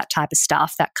out of that type of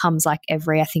stuff. That comes like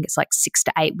every, I think it's like 6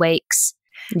 to 8 weeks.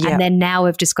 Yep. And then now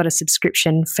we've just got a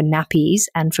subscription for nappies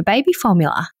and for baby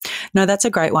formula. No, that's a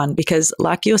great one, because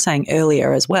like you were saying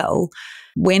earlier as well,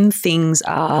 when things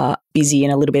are busy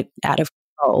and a little bit out of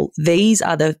control, these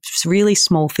are the really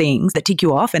small things that tick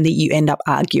you off and that you end up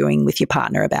arguing with your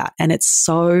partner about. And it's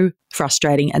so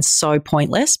frustrating and so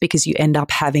pointless, because you end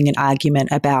up having an argument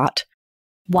about,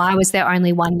 why was there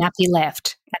only one nappy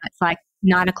left? And it's like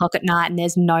 9 o'clock at night and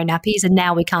there's no nappies, and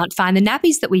now we can't find the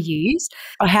nappies that we use.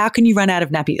 How can you run out of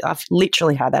nappies? I've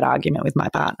literally had that argument with my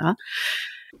partner.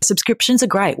 Subscriptions are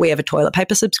great. We have a toilet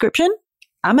paper subscription.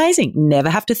 Amazing. Never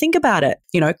have to think about it.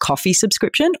 You know, coffee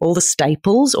subscription, all the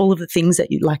staples, all of the things that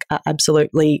you like are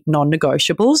absolutely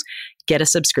non-negotiables. Get a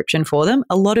subscription for them.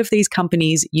 A lot of these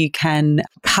companies, you can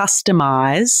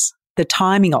customize the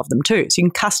timing of them too. So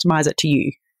you can customize it to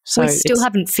you. So we still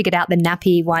haven't figured out the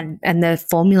nappy one and the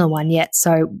formula one yet.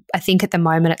 So I think at the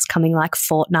moment it's coming like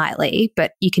fortnightly,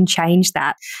 but you can change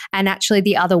that. And actually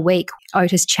the other week,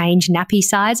 Otis changed nappy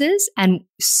sizes and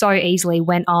so easily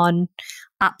went on,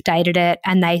 updated it,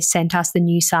 and they sent us the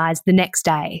new size the next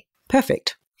day.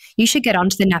 Perfect. You should get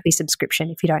onto the nappy subscription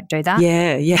if you don't do that.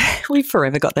 Yeah. We've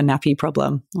forever got the nappy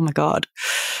problem. Oh my God.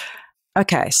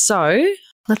 Okay, so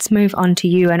let's move on to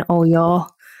you and all your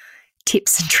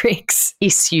tips and tricks.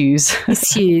 Issues.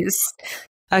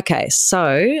 Okay,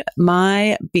 so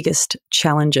my biggest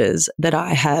challenges that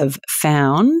I have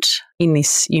found in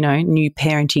this, you know, new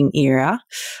parenting era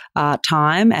are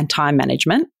time and time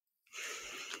management.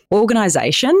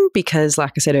 Organisation, because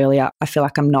like I said earlier, I feel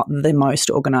like I'm not the most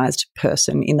organised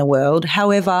person in the world.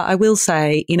 However, I will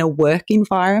say in a work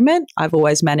environment, I've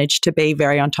always managed to be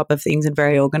very on top of things and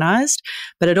very organised,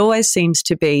 but it always seems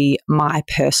to be my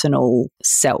personal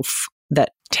self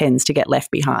that tends to get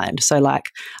left behind. So like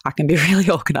I can be really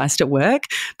organised at work,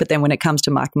 but then when it comes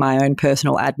to like my own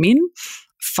personal admin,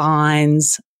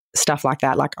 fines, stuff like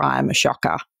that, like I'm a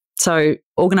shocker. So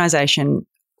organisation,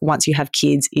 once you have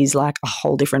kids, is like a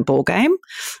whole different ballgame.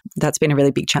 That's been a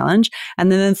really big challenge.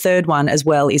 And then the third one as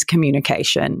well is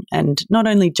communication. And not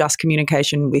only just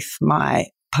communication with my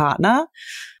partner,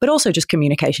 but also just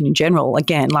communication in general.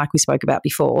 Again, like we spoke about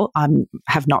before, I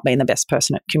have not been the best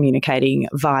person at communicating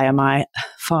via my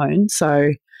phone.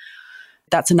 So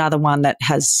that's another one that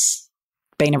has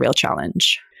been a real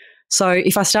challenge. So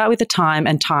if I start with the time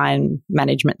and time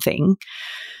management thing,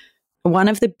 one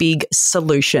of the big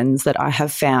solutions that I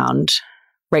have found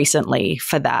recently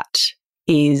for that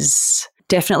is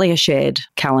definitely a shared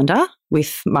calendar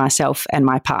with myself and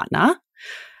my partner.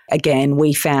 Again,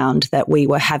 we found that we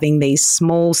were having these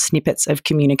small snippets of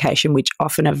communication, which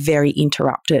often are very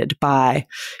interrupted by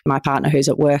my partner who's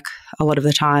at work a lot of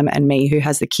the time and me who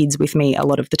has the kids with me a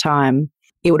lot of the time.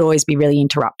 It would always be really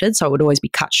interrupted. So it would always be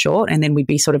cut short. And then we'd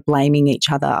be sort of blaming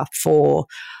each other for,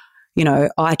 you know,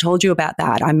 oh, I told you about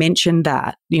that. I mentioned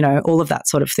that, you know, all of that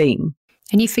sort of thing.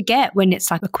 And you forget when it's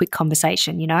like a quick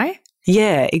conversation, you know?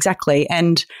 Yeah, exactly.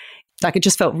 And like it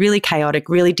just felt really chaotic,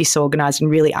 really disorganized and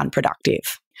really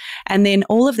unproductive. And then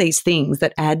all of these things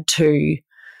that add to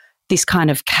this kind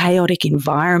of chaotic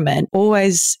environment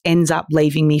always ends up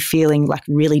leaving me feeling like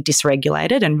really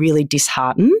dysregulated and really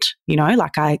disheartened, you know,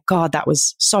 like God, that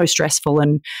was so stressful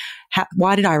and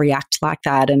why did I react like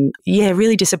that? And yeah,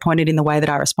 really disappointed in the way that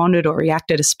I responded or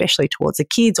reacted, especially towards the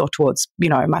kids or towards, you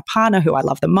know, my partner who I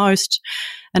love the most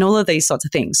and all of these sorts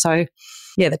of things. So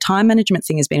yeah, the time management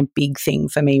thing has been a big thing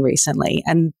for me recently.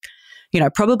 And, you know,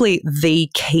 probably the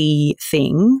key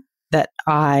thing that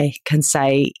I can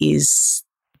say is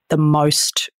the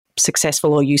most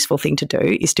successful or useful thing to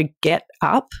do is to get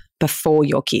up before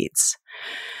your kids.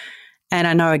 And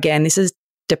I know, again, this is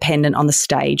dependent on the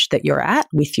stage that you're at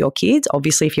with your kids.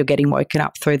 Obviously, if you're getting woken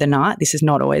up through the night, this is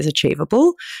not always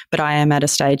achievable. But I am at a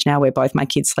stage now where both my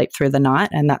kids sleep through the night,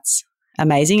 and that's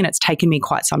amazing. And it's taken me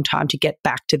quite some time to get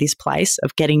back to this place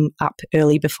of getting up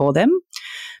early before them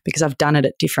because I've done it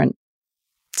at different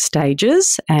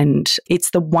stages. And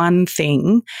it's the one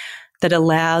thing that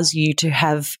allows you to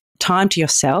have time to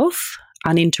yourself,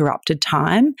 uninterrupted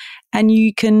time, and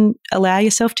you can allow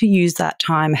yourself to use that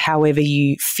time however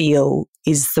you feel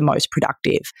is the most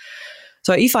productive.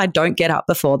 So if I don't get up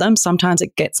before them, sometimes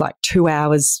it gets like 2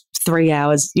 hours, 3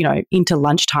 hours, you know, into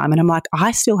lunchtime. And I'm like, I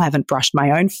still haven't brushed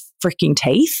my own freaking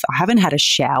teeth. I haven't had a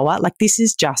shower. Like this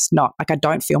is just not, like I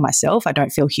don't feel myself. I don't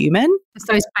feel human. It's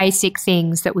those basic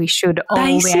things that we should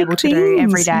all be able to do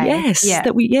every day. Yes, yeah.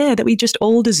 that we just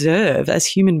all deserve as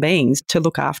human beings to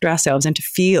look after ourselves and to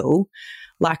feel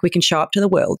like we can show up to the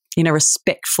world in a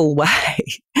respectful way.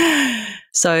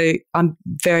 So I'm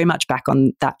very much back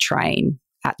on that train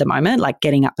at the moment, like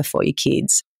getting up before your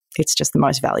kids. It's just the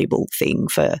most valuable thing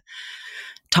for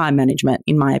time management,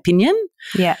 in my opinion.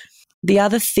 Yeah. The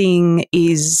other thing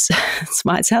is, this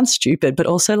might sound stupid, but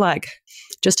also like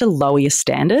just to lower your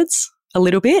standards a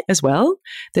little bit as well.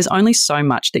 There's only so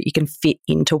much that you can fit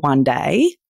into one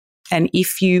day. And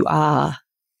if you are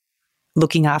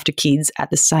looking after kids at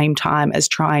the same time as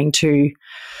trying to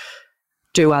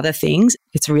do other things,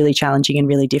 it's really challenging and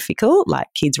really difficult. Like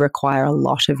kids require a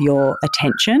lot of your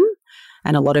attention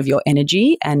and a lot of your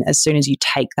energy. And as soon as you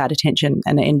take that attention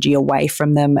and energy away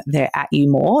from them, they're at you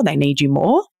more, they need you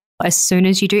more. As soon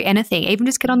as you do anything, even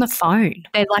just get on the phone.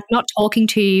 They're like not talking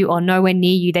to you or nowhere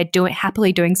near you. They're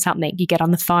happily doing something. You get on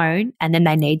the phone and then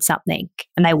they need something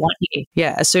and they want you.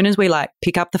 Yeah. As soon as we like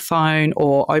pick up the phone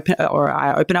or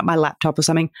I open up my laptop or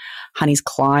something, Honey's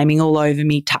climbing all over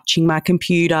me, touching my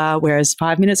computer. Whereas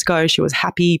 5 minutes ago, she was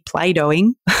happy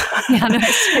Play-Dohing. Yeah, no,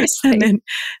 seriously. And then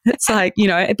it's like, you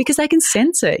know, because they can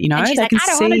sense it, you know. And she's they like, can I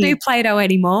don't want to do Play-Doh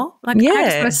anymore. Like, I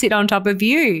just want to sit on top of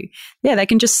you. Yeah, they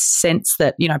can just sense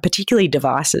that, you know, particularly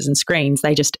devices and screens,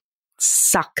 they just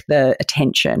suck the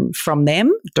attention from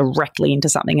them directly into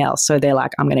something else. So they're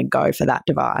like, I'm going to go for that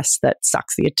device that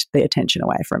sucks the attention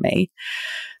away from me.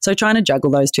 So trying to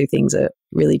juggle those two things are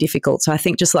really difficult. So I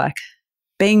think just like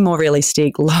being more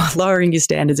realistic, lowering your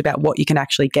standards about what you can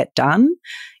actually get done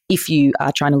if you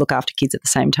are trying to look after kids at the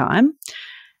same time.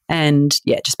 And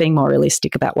yeah, just being more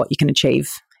realistic about what you can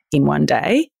achieve in one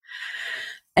day.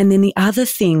 And then the other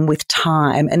thing with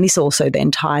time, and this also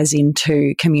then ties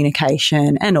into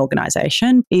communication and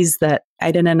organisation, is that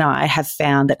Aidan and I have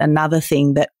found that another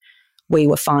thing that we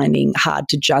were finding hard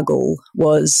to juggle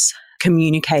was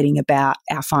communicating about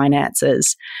our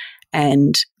finances.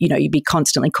 And, you'd be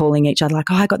constantly calling each other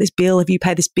like, oh, I got this bill. Have you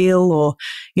paid this bill? Or,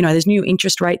 there's new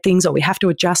interest rate things, or we have to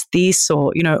adjust this,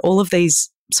 or, all of these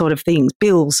sort of things,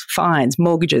 bills, fines,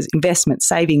 mortgages, investments,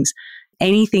 savings,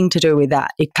 anything to do with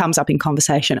that. It comes up in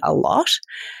conversation a lot.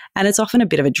 And it's often a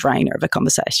bit of a drainer of a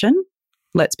conversation.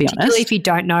 Let's be honest. Particularly if you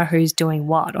don't know who's doing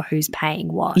what or who's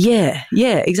paying what. Yeah,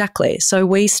 exactly. So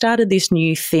we started this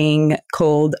new thing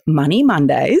called Money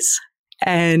Mondays,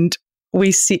 and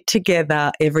we sit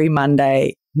together every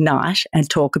Monday night and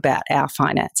talk about our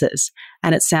finances.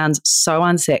 And it sounds so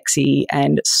unsexy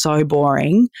and so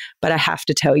boring, but I have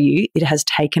to tell you, it has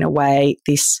taken away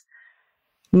this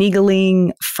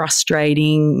niggling,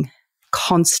 frustrating,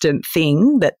 constant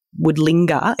thing that would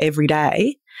linger every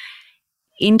day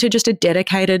into just a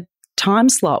dedicated time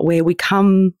slot where we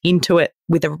come into it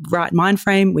with the right mind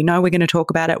frame. We know we're going to talk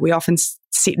about it. We often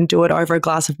sit and do it over a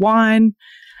glass of wine.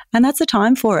 And that's the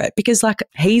time for it, because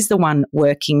he's the one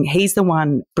working. He's the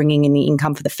one bringing in the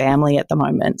income for the family at the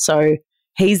moment. So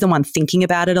he's the one thinking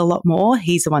about it a lot more.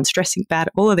 He's the one stressing about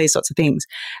it, all of these sorts of things.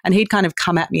 And he'd kind of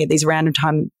come at me at these random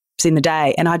times in the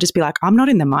day, and I'd just be like, I'm not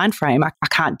in the mind frame. I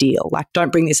can't deal.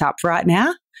 Don't bring this up right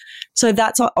now. So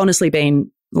that's honestly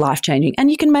been life-changing.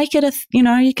 And you can make it a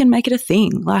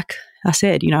thing. Like I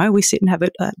said, we sit and have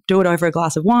it, do it over a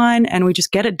glass of wine, and we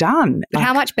just get it done. But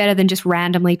how much better than just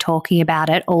randomly talking about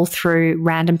it all through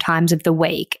random times of the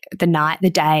week, the night, the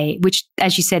day, which,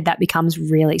 as you said, that becomes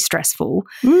really stressful.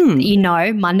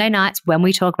 Monday nights when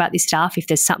we talk about this stuff, if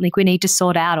there's something we need to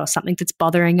sort out or something that's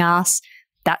bothering us,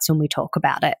 that's when we talk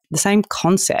about it. The same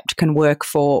concept can work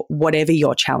for whatever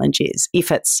your challenge is.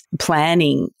 If it's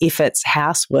planning, if it's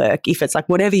housework, if it's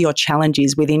whatever your challenge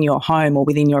is within your home or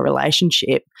within your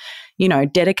relationship,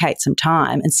 dedicate some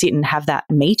time and sit and have that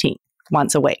meeting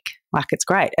once a week. It's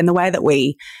great. And the way that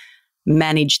we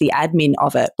manage the admin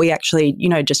of it, we actually,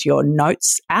 just your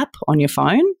notes app on your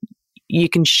phone, you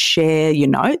can share your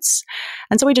notes.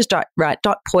 And so we just write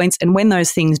dot points. And when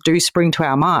those things do spring to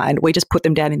our mind, we just put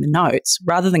them down in the notes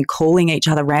rather than calling each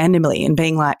other randomly and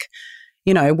being like,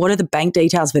 what are the bank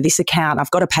details for this account? I've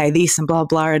got to pay this and blah,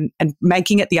 blah, and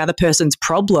making it the other person's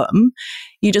problem.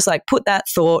 You just put that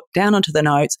thought down onto the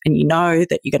notes, and you know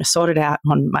that you're going to sort it out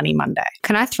on Money Monday.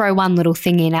 Can I throw one little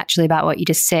thing in actually about what you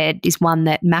just said? Is one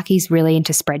that Mackie's really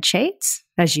into spreadsheets,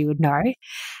 as you would know.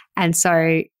 And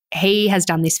so he has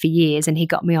done this for years, and he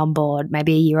got me on board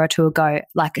maybe a year or two ago,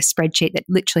 a spreadsheet that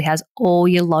literally has all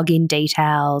your login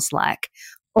details,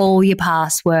 all your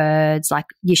passwords,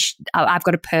 I've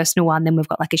got a personal one, then we've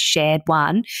got a shared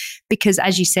one, because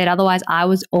as you said, otherwise I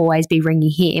would always be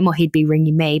ringing him or he'd be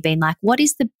ringing me being like, what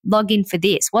is the login for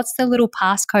this? What's the little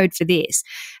passcode for this?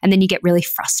 And then you get really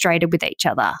frustrated with each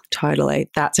other. Totally.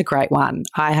 That's a great one.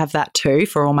 I have that too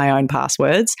for all my own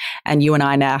passwords, and you and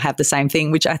I now have the same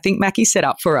thing, which I think Mackie set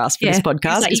up for us for this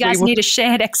podcast. You guys need a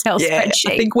shared Excel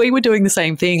spreadsheet. I think we were doing the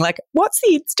same thing. What's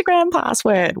the Instagram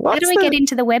password? How do we get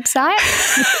into the website?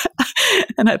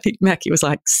 And I think Mackie was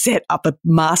set up a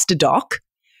master doc,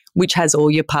 which has all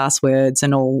your passwords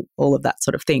and all of that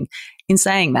sort of thing. In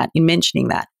saying that, in mentioning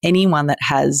that, anyone that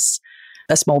has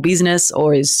a small business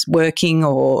or is working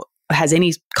or has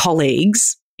any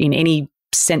colleagues in any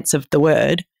sense of the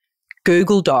word,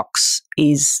 Google Docs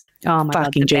is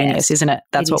fucking genius, isn't it?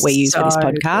 That's what we use for this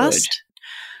podcast. Good.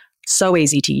 So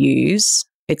easy to use.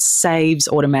 It saves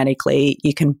automatically.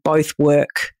 You can both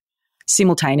work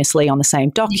simultaneously on the same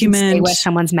document. You can see where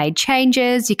someone's made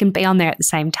changes. You can be on there at the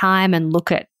same time and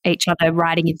look at each other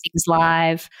writing in things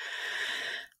live.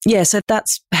 Yeah, so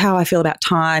that's how I feel about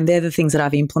time. They're the things that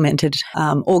I've implemented.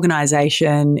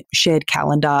 Organisation, shared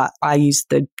calendar. I use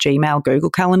the Gmail Google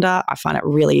Calendar. I find it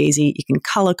really easy. You can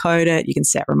colour code it. You can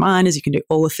set reminders. You can do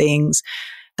all the things.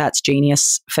 That's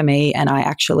genius for me, and I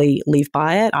actually live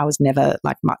by it. I was never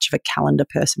much of a calendar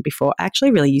person before. I actually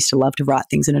really used to love to write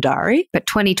things in a diary. But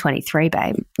 2023,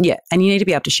 babe. Yeah, and you need to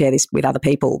be able to share this with other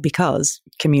people because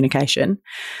communication.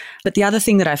 But the other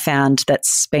thing that I found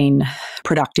that's been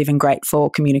productive and great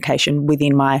for communication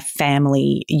within my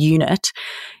family unit,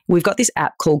 we've got this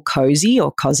app called Cozy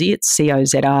or Cozy. It's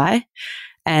COZI,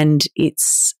 and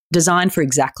it's designed for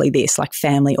exactly this,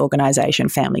 family organisation,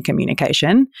 family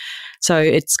communication. So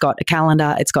it's got a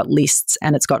calendar, it's got lists,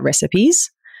 and it's got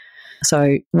recipes.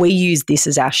 So we use this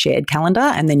as our shared calendar,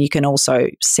 and then you can also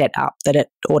set up that it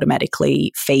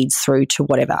automatically feeds through to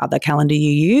whatever other calendar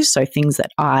you use. So things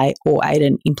that I or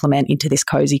Aidan implement into this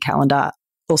Cozy calendar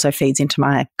also feeds into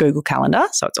my Google Calendar.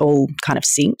 So it's all kind of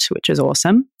synced, which is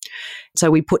awesome.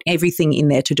 So we put everything in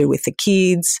there to do with the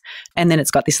kids. And then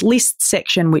it's got this list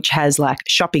section, which has like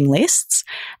shopping lists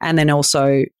and then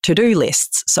also to-do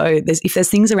lists. So if there's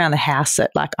things around the house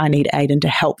that like I need Aiden to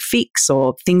help fix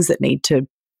or things that need to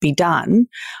be done,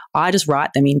 I just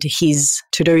write them into his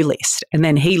to-do list. And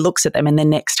then he looks at them, and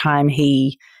then next time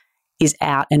he is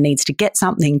out and needs to get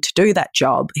something to do that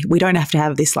job, we don't have to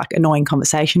have this like annoying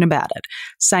conversation about it.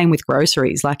 Same with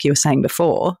groceries, like you were saying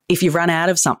before. If you've run out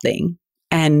of something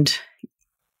and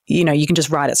you know, you can just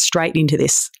write it straight into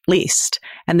this list,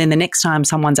 and then the next time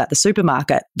someone's at the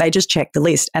supermarket, they just check the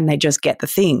list and they just get the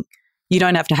thing. You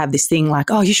don't have to have this thing like,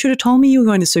 oh, you should have told me you were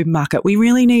going to the supermarket. We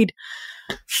really need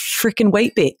freaking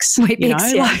Wheat Bix. Wheat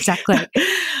Bix, yeah, exactly.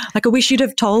 Like, I wish you'd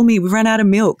have told me we ran out of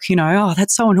milk, you know, oh,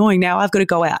 that's so annoying. Now I've got to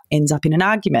go out. Ends up in an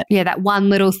argument. Yeah, that one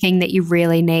little thing that you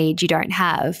really need, you don't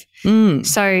have.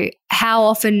 So how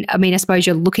often, I mean, I suppose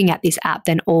you're looking at this app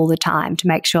then all the time to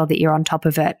make sure that you're on top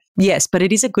of it. Yes, but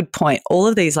it is a good point. All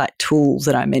of these like tools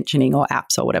that I'm mentioning or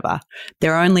apps or whatever,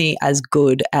 they're only as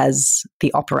good as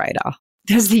the operator.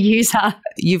 As the user.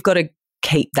 You've got to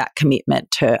keep that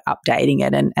commitment to updating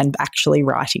it and actually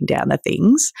writing down the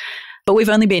things. But we've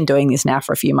only been doing this now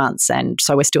for a few months, and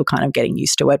so we're still kind of getting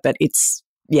used to it. But it's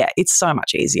so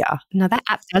much easier. No, that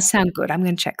app does sound good. I'm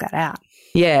going to check that out.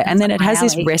 Yeah, That's and then up it my has alley.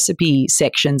 this recipe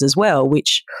sections as well,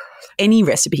 which any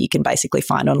recipe you can basically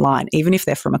find online, even if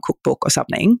they're from a cookbook or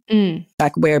something.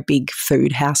 Like, we're a big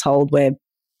food household where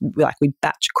we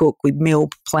batch cook, we meal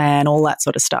plan, all that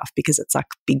sort of stuff, because it's like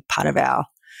a big part of our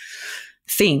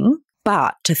thing.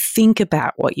 But to think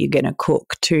about what you're going to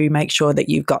cook, to make sure that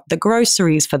you've got the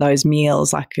groceries for those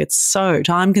meals, like, it's so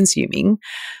time consuming.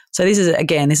 So this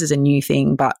is a new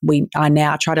thing, but I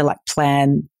now try to like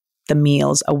plan the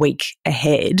meals a week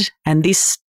ahead. And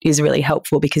this is really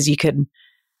helpful because you can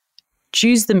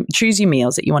choose your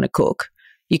meals that you want to cook.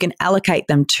 You can allocate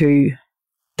them to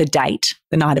the date,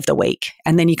 the night of the week.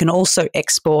 And then you can also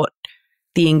export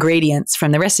the ingredients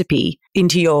from the recipe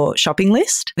into your shopping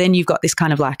list. Then you've got this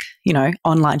kind of like, you know,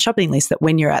 online shopping list that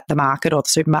when you're at the market or the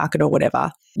supermarket or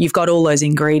whatever, you've got all those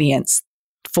ingredients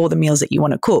for the meals that you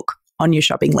want to cook on your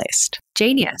shopping list.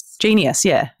 Genius,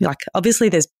 yeah. Like, obviously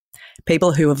there's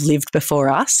people who have lived before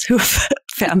us who have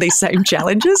found these same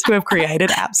challenges, who have created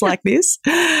apps like this.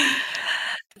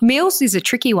 Meals is a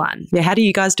tricky one. Yeah, how do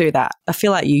you guys do that? I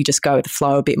feel like you just go with the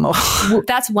flow a bit more. Well,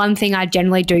 that's one thing I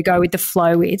generally do go with the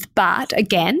flow with. But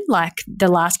again, like the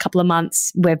last couple of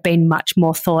months, we've been much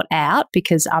more thought out,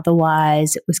 because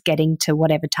otherwise it was getting to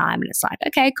whatever time and it's like,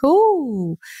 okay,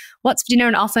 cool. What's for dinner?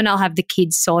 And often I'll have the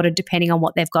kids sorted depending on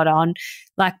what they've got on.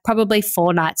 Like, probably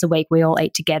 4 nights a week we all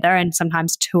eat together, and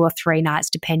sometimes 2 or 3 nights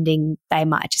depending. They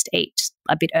might just eat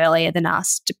a bit earlier than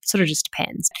us. Sort of just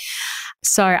depends.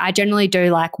 So I generally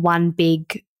do like one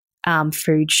big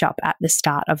food shop at the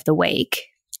start of the week,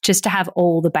 just to have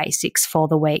all the basics for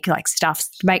the week, like stuff,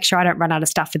 to make sure I don't run out of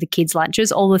stuff for the kids'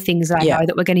 lunches, all the things that I know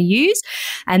that we're going to use.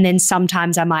 And then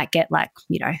sometimes I might get like,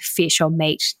 you know, fish or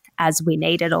meat as we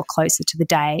need it or closer to the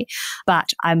day. But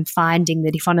I'm finding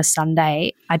that if on a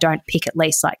Sunday I don't pick at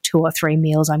least like 2 or 3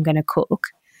 meals I'm going to cook,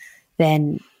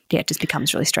 then it just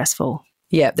becomes really stressful.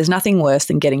 Yeah, there's nothing worse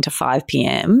than getting to 5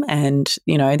 p.m. and,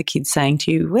 you know, the kids saying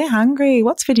to you, we're hungry,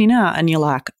 what's for dinner? And you're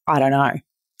like, I don't know,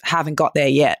 haven't got there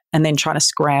yet. And then trying to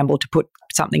scramble to put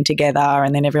something together,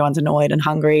 and then everyone's annoyed and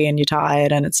hungry and you're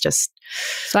tired, and it's just...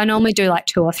 So I normally do like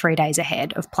 2 or 3 days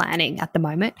ahead of planning at the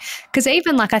moment, because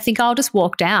even like I think I'll just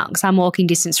walk down because I'm walking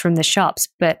distance from the shops,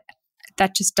 but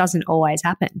that just doesn't always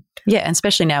happen. Yeah, and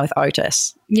especially now with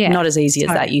Otis. Yeah. Not as easy as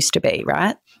that used to be,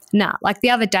 right? No, like the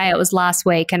other day, it was last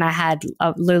week, and I had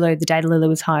Lulu, the day Lulu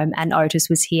was home and Otis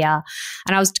was here,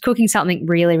 and I was cooking something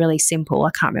really, really simple.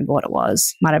 I can't remember what it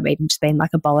was. Might have even just been like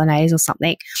a bolognese or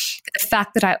something. But the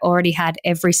fact that I already had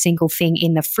every single thing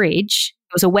in the fridge,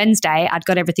 it was a Wednesday, I'd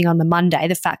got everything on the Monday.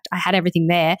 The fact I had everything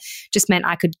there just meant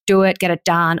I could do it, get it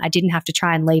done. I didn't have to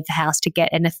try and leave the house to get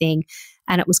anything,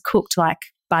 and it was cooked like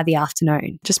by the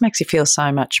afternoon. Just makes you feel so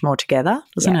much more together,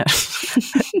 doesn't it?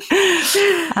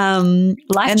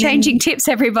 Life-changing tips,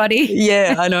 everybody.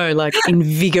 Yeah, I know, like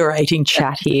invigorating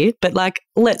chat here. But like,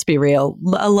 let's be real,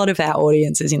 a lot of our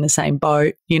audience is in the same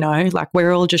boat, you know, like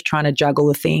we're all just trying to juggle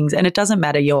the things, and it doesn't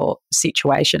matter your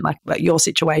situation. Like, your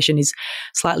situation is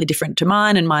slightly different to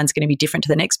mine, and mine's going to be different to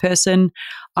the next person.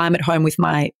 I'm at home with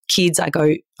my kids.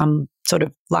 I'm sort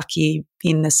of lucky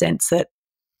in the sense that,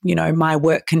 you know, my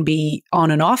work can be on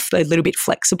and off, a little bit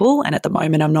flexible. And at the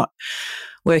moment, I'm not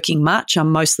working much.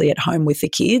 I'm mostly at home with the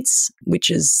kids, which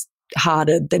is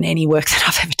harder than any work that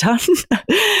I've ever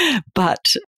done.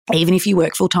 But even if you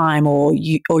work full time or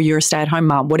you're a stay-at-home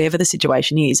mum, whatever the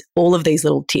situation is, all of these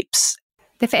little tips,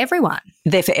 they're for everyone.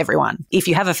 They're for everyone. If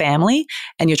you have a family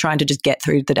and you're trying to just get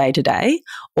through the day-to-day,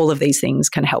 all of these things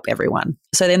can help everyone.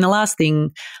 So then the last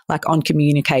thing, like on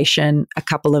communication, a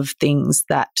couple of things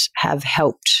that have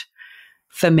helped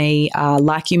for me are,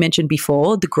 like you mentioned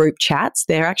before, the group chats.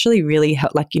 They're actually really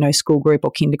like, school group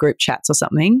or kinder group chats or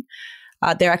something.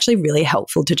 They're actually really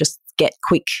helpful to just get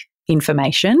quick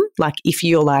information. Like if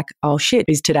you're like, oh shit,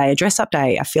 is today a dress up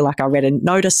day? I feel like I read a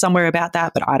notice somewhere about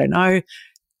that, but I don't know.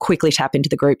 Quickly tap into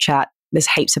the group chat. There's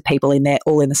heaps of people in there,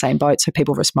 all in the same boat, so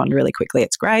people respond really quickly.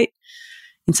 It's great.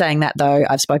 In saying that though,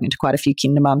 I've spoken to quite a few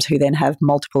kinder mums who then have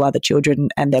multiple other children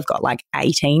and they've got like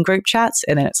 18 group chats,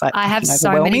 and then it's like, I have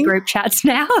so many group chats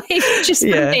now. Just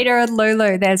for Peter and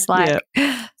Lulu, there's like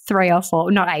 3 or 4,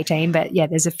 not 18, but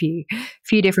there's a few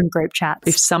different group chats.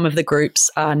 If some of the groups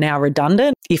are now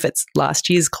redundant, if it's last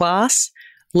year's class,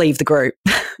 leave the group,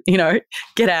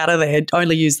 get out of there.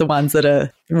 Only use the ones that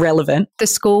are relevant. The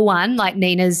school one, like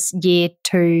Nina's year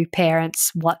 2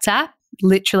 parents WhatsApp,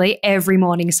 literally every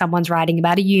morning someone's writing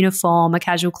about a uniform, a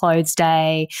casual clothes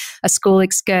day, a school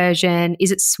excursion.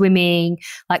 Is it swimming?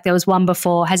 Like there was one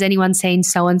before, has anyone seen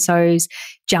so-and-so's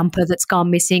jumper that's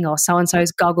gone missing or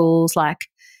so-and-so's goggles? Like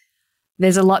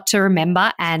there's a lot to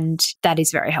remember, and that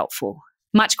is very helpful.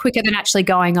 Much quicker than actually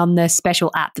going on the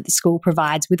special app that the school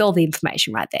provides with all the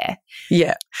information right there.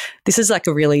 Yeah. This is like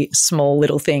a really small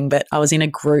little thing, but I was in a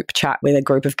group chat with a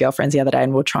group of girlfriends the other day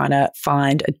and we're trying to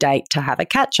find a date to have a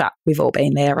catch up. We've all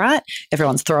been there, right?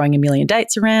 Everyone's throwing a million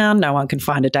dates around. No one can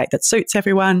find a date that suits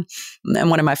everyone. And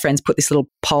one of my friends put this little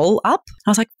poll up. I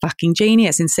was like, fucking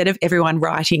genius. Instead of everyone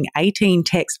writing 18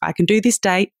 texts, I can do this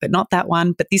date, but not that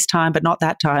one, but this time, but not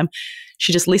that time.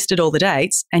 She just listed all the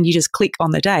dates and you just click on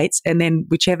the dates, and then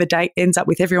whichever date ends up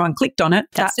with everyone clicked on it,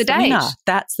 that's the date. Winner.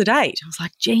 That's the date. I was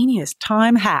like, genius,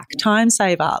 time hack, time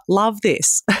saver. Love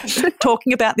this.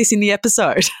 Talking about this in the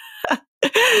episode.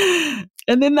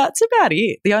 And then that's about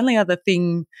it. The only other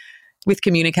thing with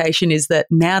communication is that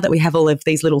now that we have all of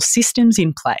these little systems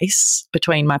in place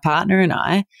between my partner and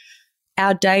I,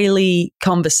 our daily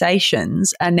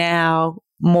conversations are now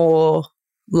more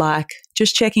like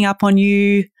just checking up on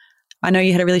you. I know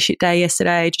you had a really shit day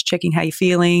yesterday, just checking how you're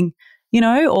feeling,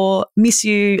 or miss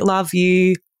you, love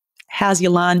you, how's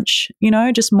your lunch,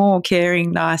 just more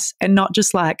caring, nice, and not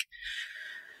just like,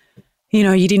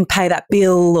 you didn't pay that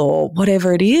bill or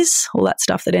whatever it is, all that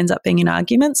stuff that ends up being an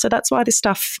argument. So that's why this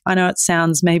stuff, I know it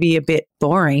sounds maybe a bit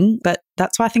boring, but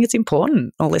that's why I think it's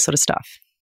important, all this sort of stuff.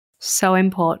 So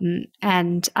important.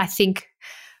 And I think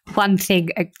one thing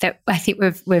that I think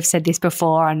we've said this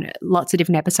before on lots of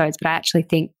different episodes, but I actually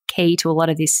think key to a lot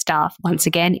of this stuff, once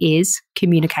again, is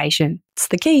communication. It's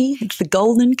the key. It's the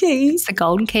golden key. It's the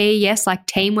golden key, yes. Like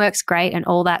teamwork's great and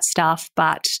all that stuff,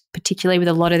 but particularly with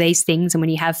a lot of these things, and when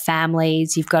you have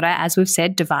families, you've got to, as we've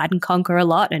said, divide and conquer a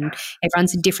lot, and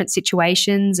everyone's in different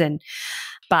situations.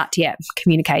 But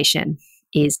communication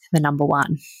is the number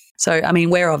one. So, I mean,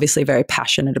 we're obviously very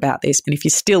passionate about this, and if you're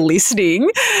still listening,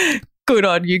 good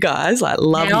on you guys. I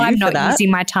love you for that. I'm not using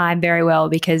my time very well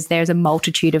because there's a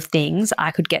multitude of things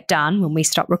I could get done when we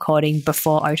stop recording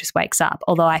before Otis wakes up,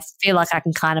 although I feel like I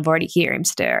can kind of already hear him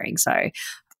stirring, so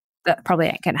that probably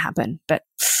ain't going to happen. But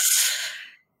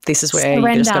this is where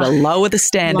you just got to lower the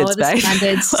standards, babe.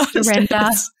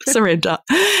 Surrender.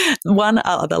 One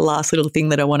other last little thing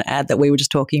that I want to add that we were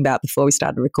just talking about before we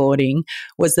started recording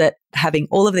was that having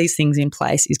all of these things in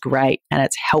place is great and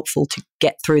it's helpful to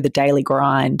get through the daily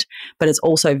grind, but it's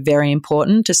also very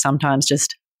important to sometimes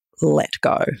just let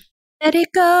go. Let it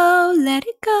go, let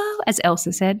it go, as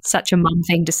Elsa said. Such a mum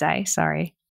thing to say,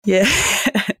 sorry. Yeah.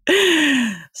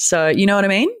 So you know what I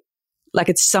mean?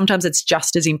 Like sometimes it's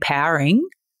just as empowering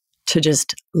to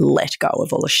just let go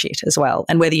of all the shit as well.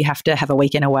 And whether you have to have a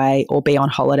weekend away or be on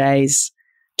holidays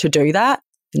to do that,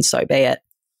 then so be it.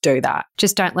 Do that.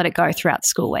 Just don't let it go throughout the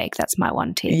school week. That's my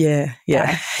one tip. Yeah.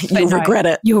 You'll regret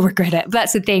it. You'll regret it. But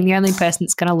that's the thing. The only person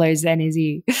that's going to lose then is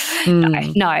you.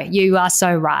 No, you are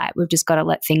so right. We've just got to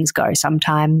let things go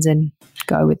sometimes and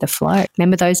go with the flow.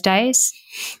 Remember those days?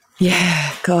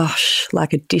 Yeah, gosh,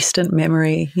 like a distant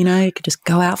memory. You could just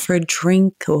go out for a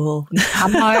drink or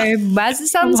come home as the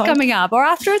sun's coming up or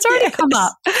after it's already come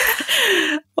up.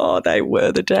 Oh, they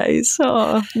were the days.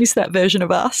 Oh, miss that version of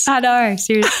us. I know,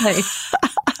 seriously.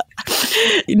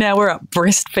 Now we're up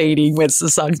breastfeeding when the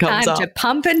sun comes up. Time to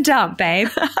pump and dump, babe.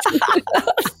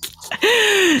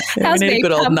 We need a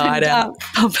good old night out.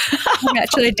 I've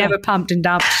actually never pumped and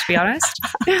dumped, to be honest.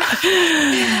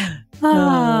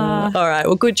 All right.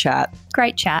 Well, good chat.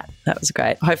 Great chat. That was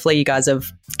great. Hopefully you guys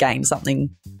have gained something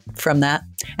from that.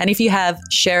 And if you have,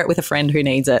 share it with a friend who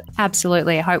needs it.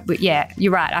 Absolutely. I hope,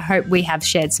 you're right. I hope we have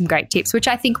shared some great tips, which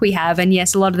I think we have. And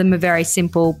yes, a lot of them are very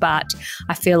simple, but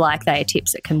I feel like they are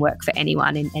tips that can work for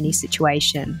anyone in any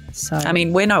situation. So, I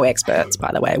mean, we're no experts,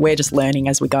 by the way. We're just learning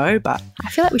as we go, but I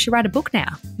feel like we should write a book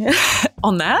now.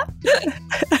 On that?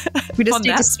 We just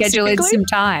need to schedule in some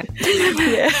time.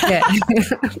 Yeah.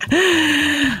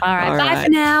 All right. Bye for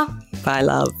now. Bye,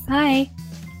 love. Bye.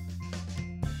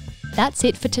 That's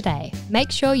it for today.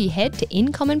 Make sure you head to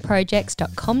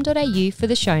incommonprojects.com.au for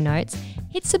the show notes,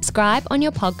 hit subscribe on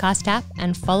your podcast app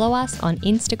and follow us on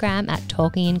Instagram at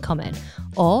Talking in Common.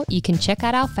 Or you can check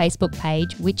out our Facebook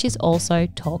page, which is also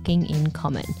Talking in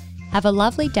Common. Have a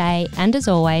lovely day and as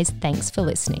always, thanks for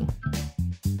listening.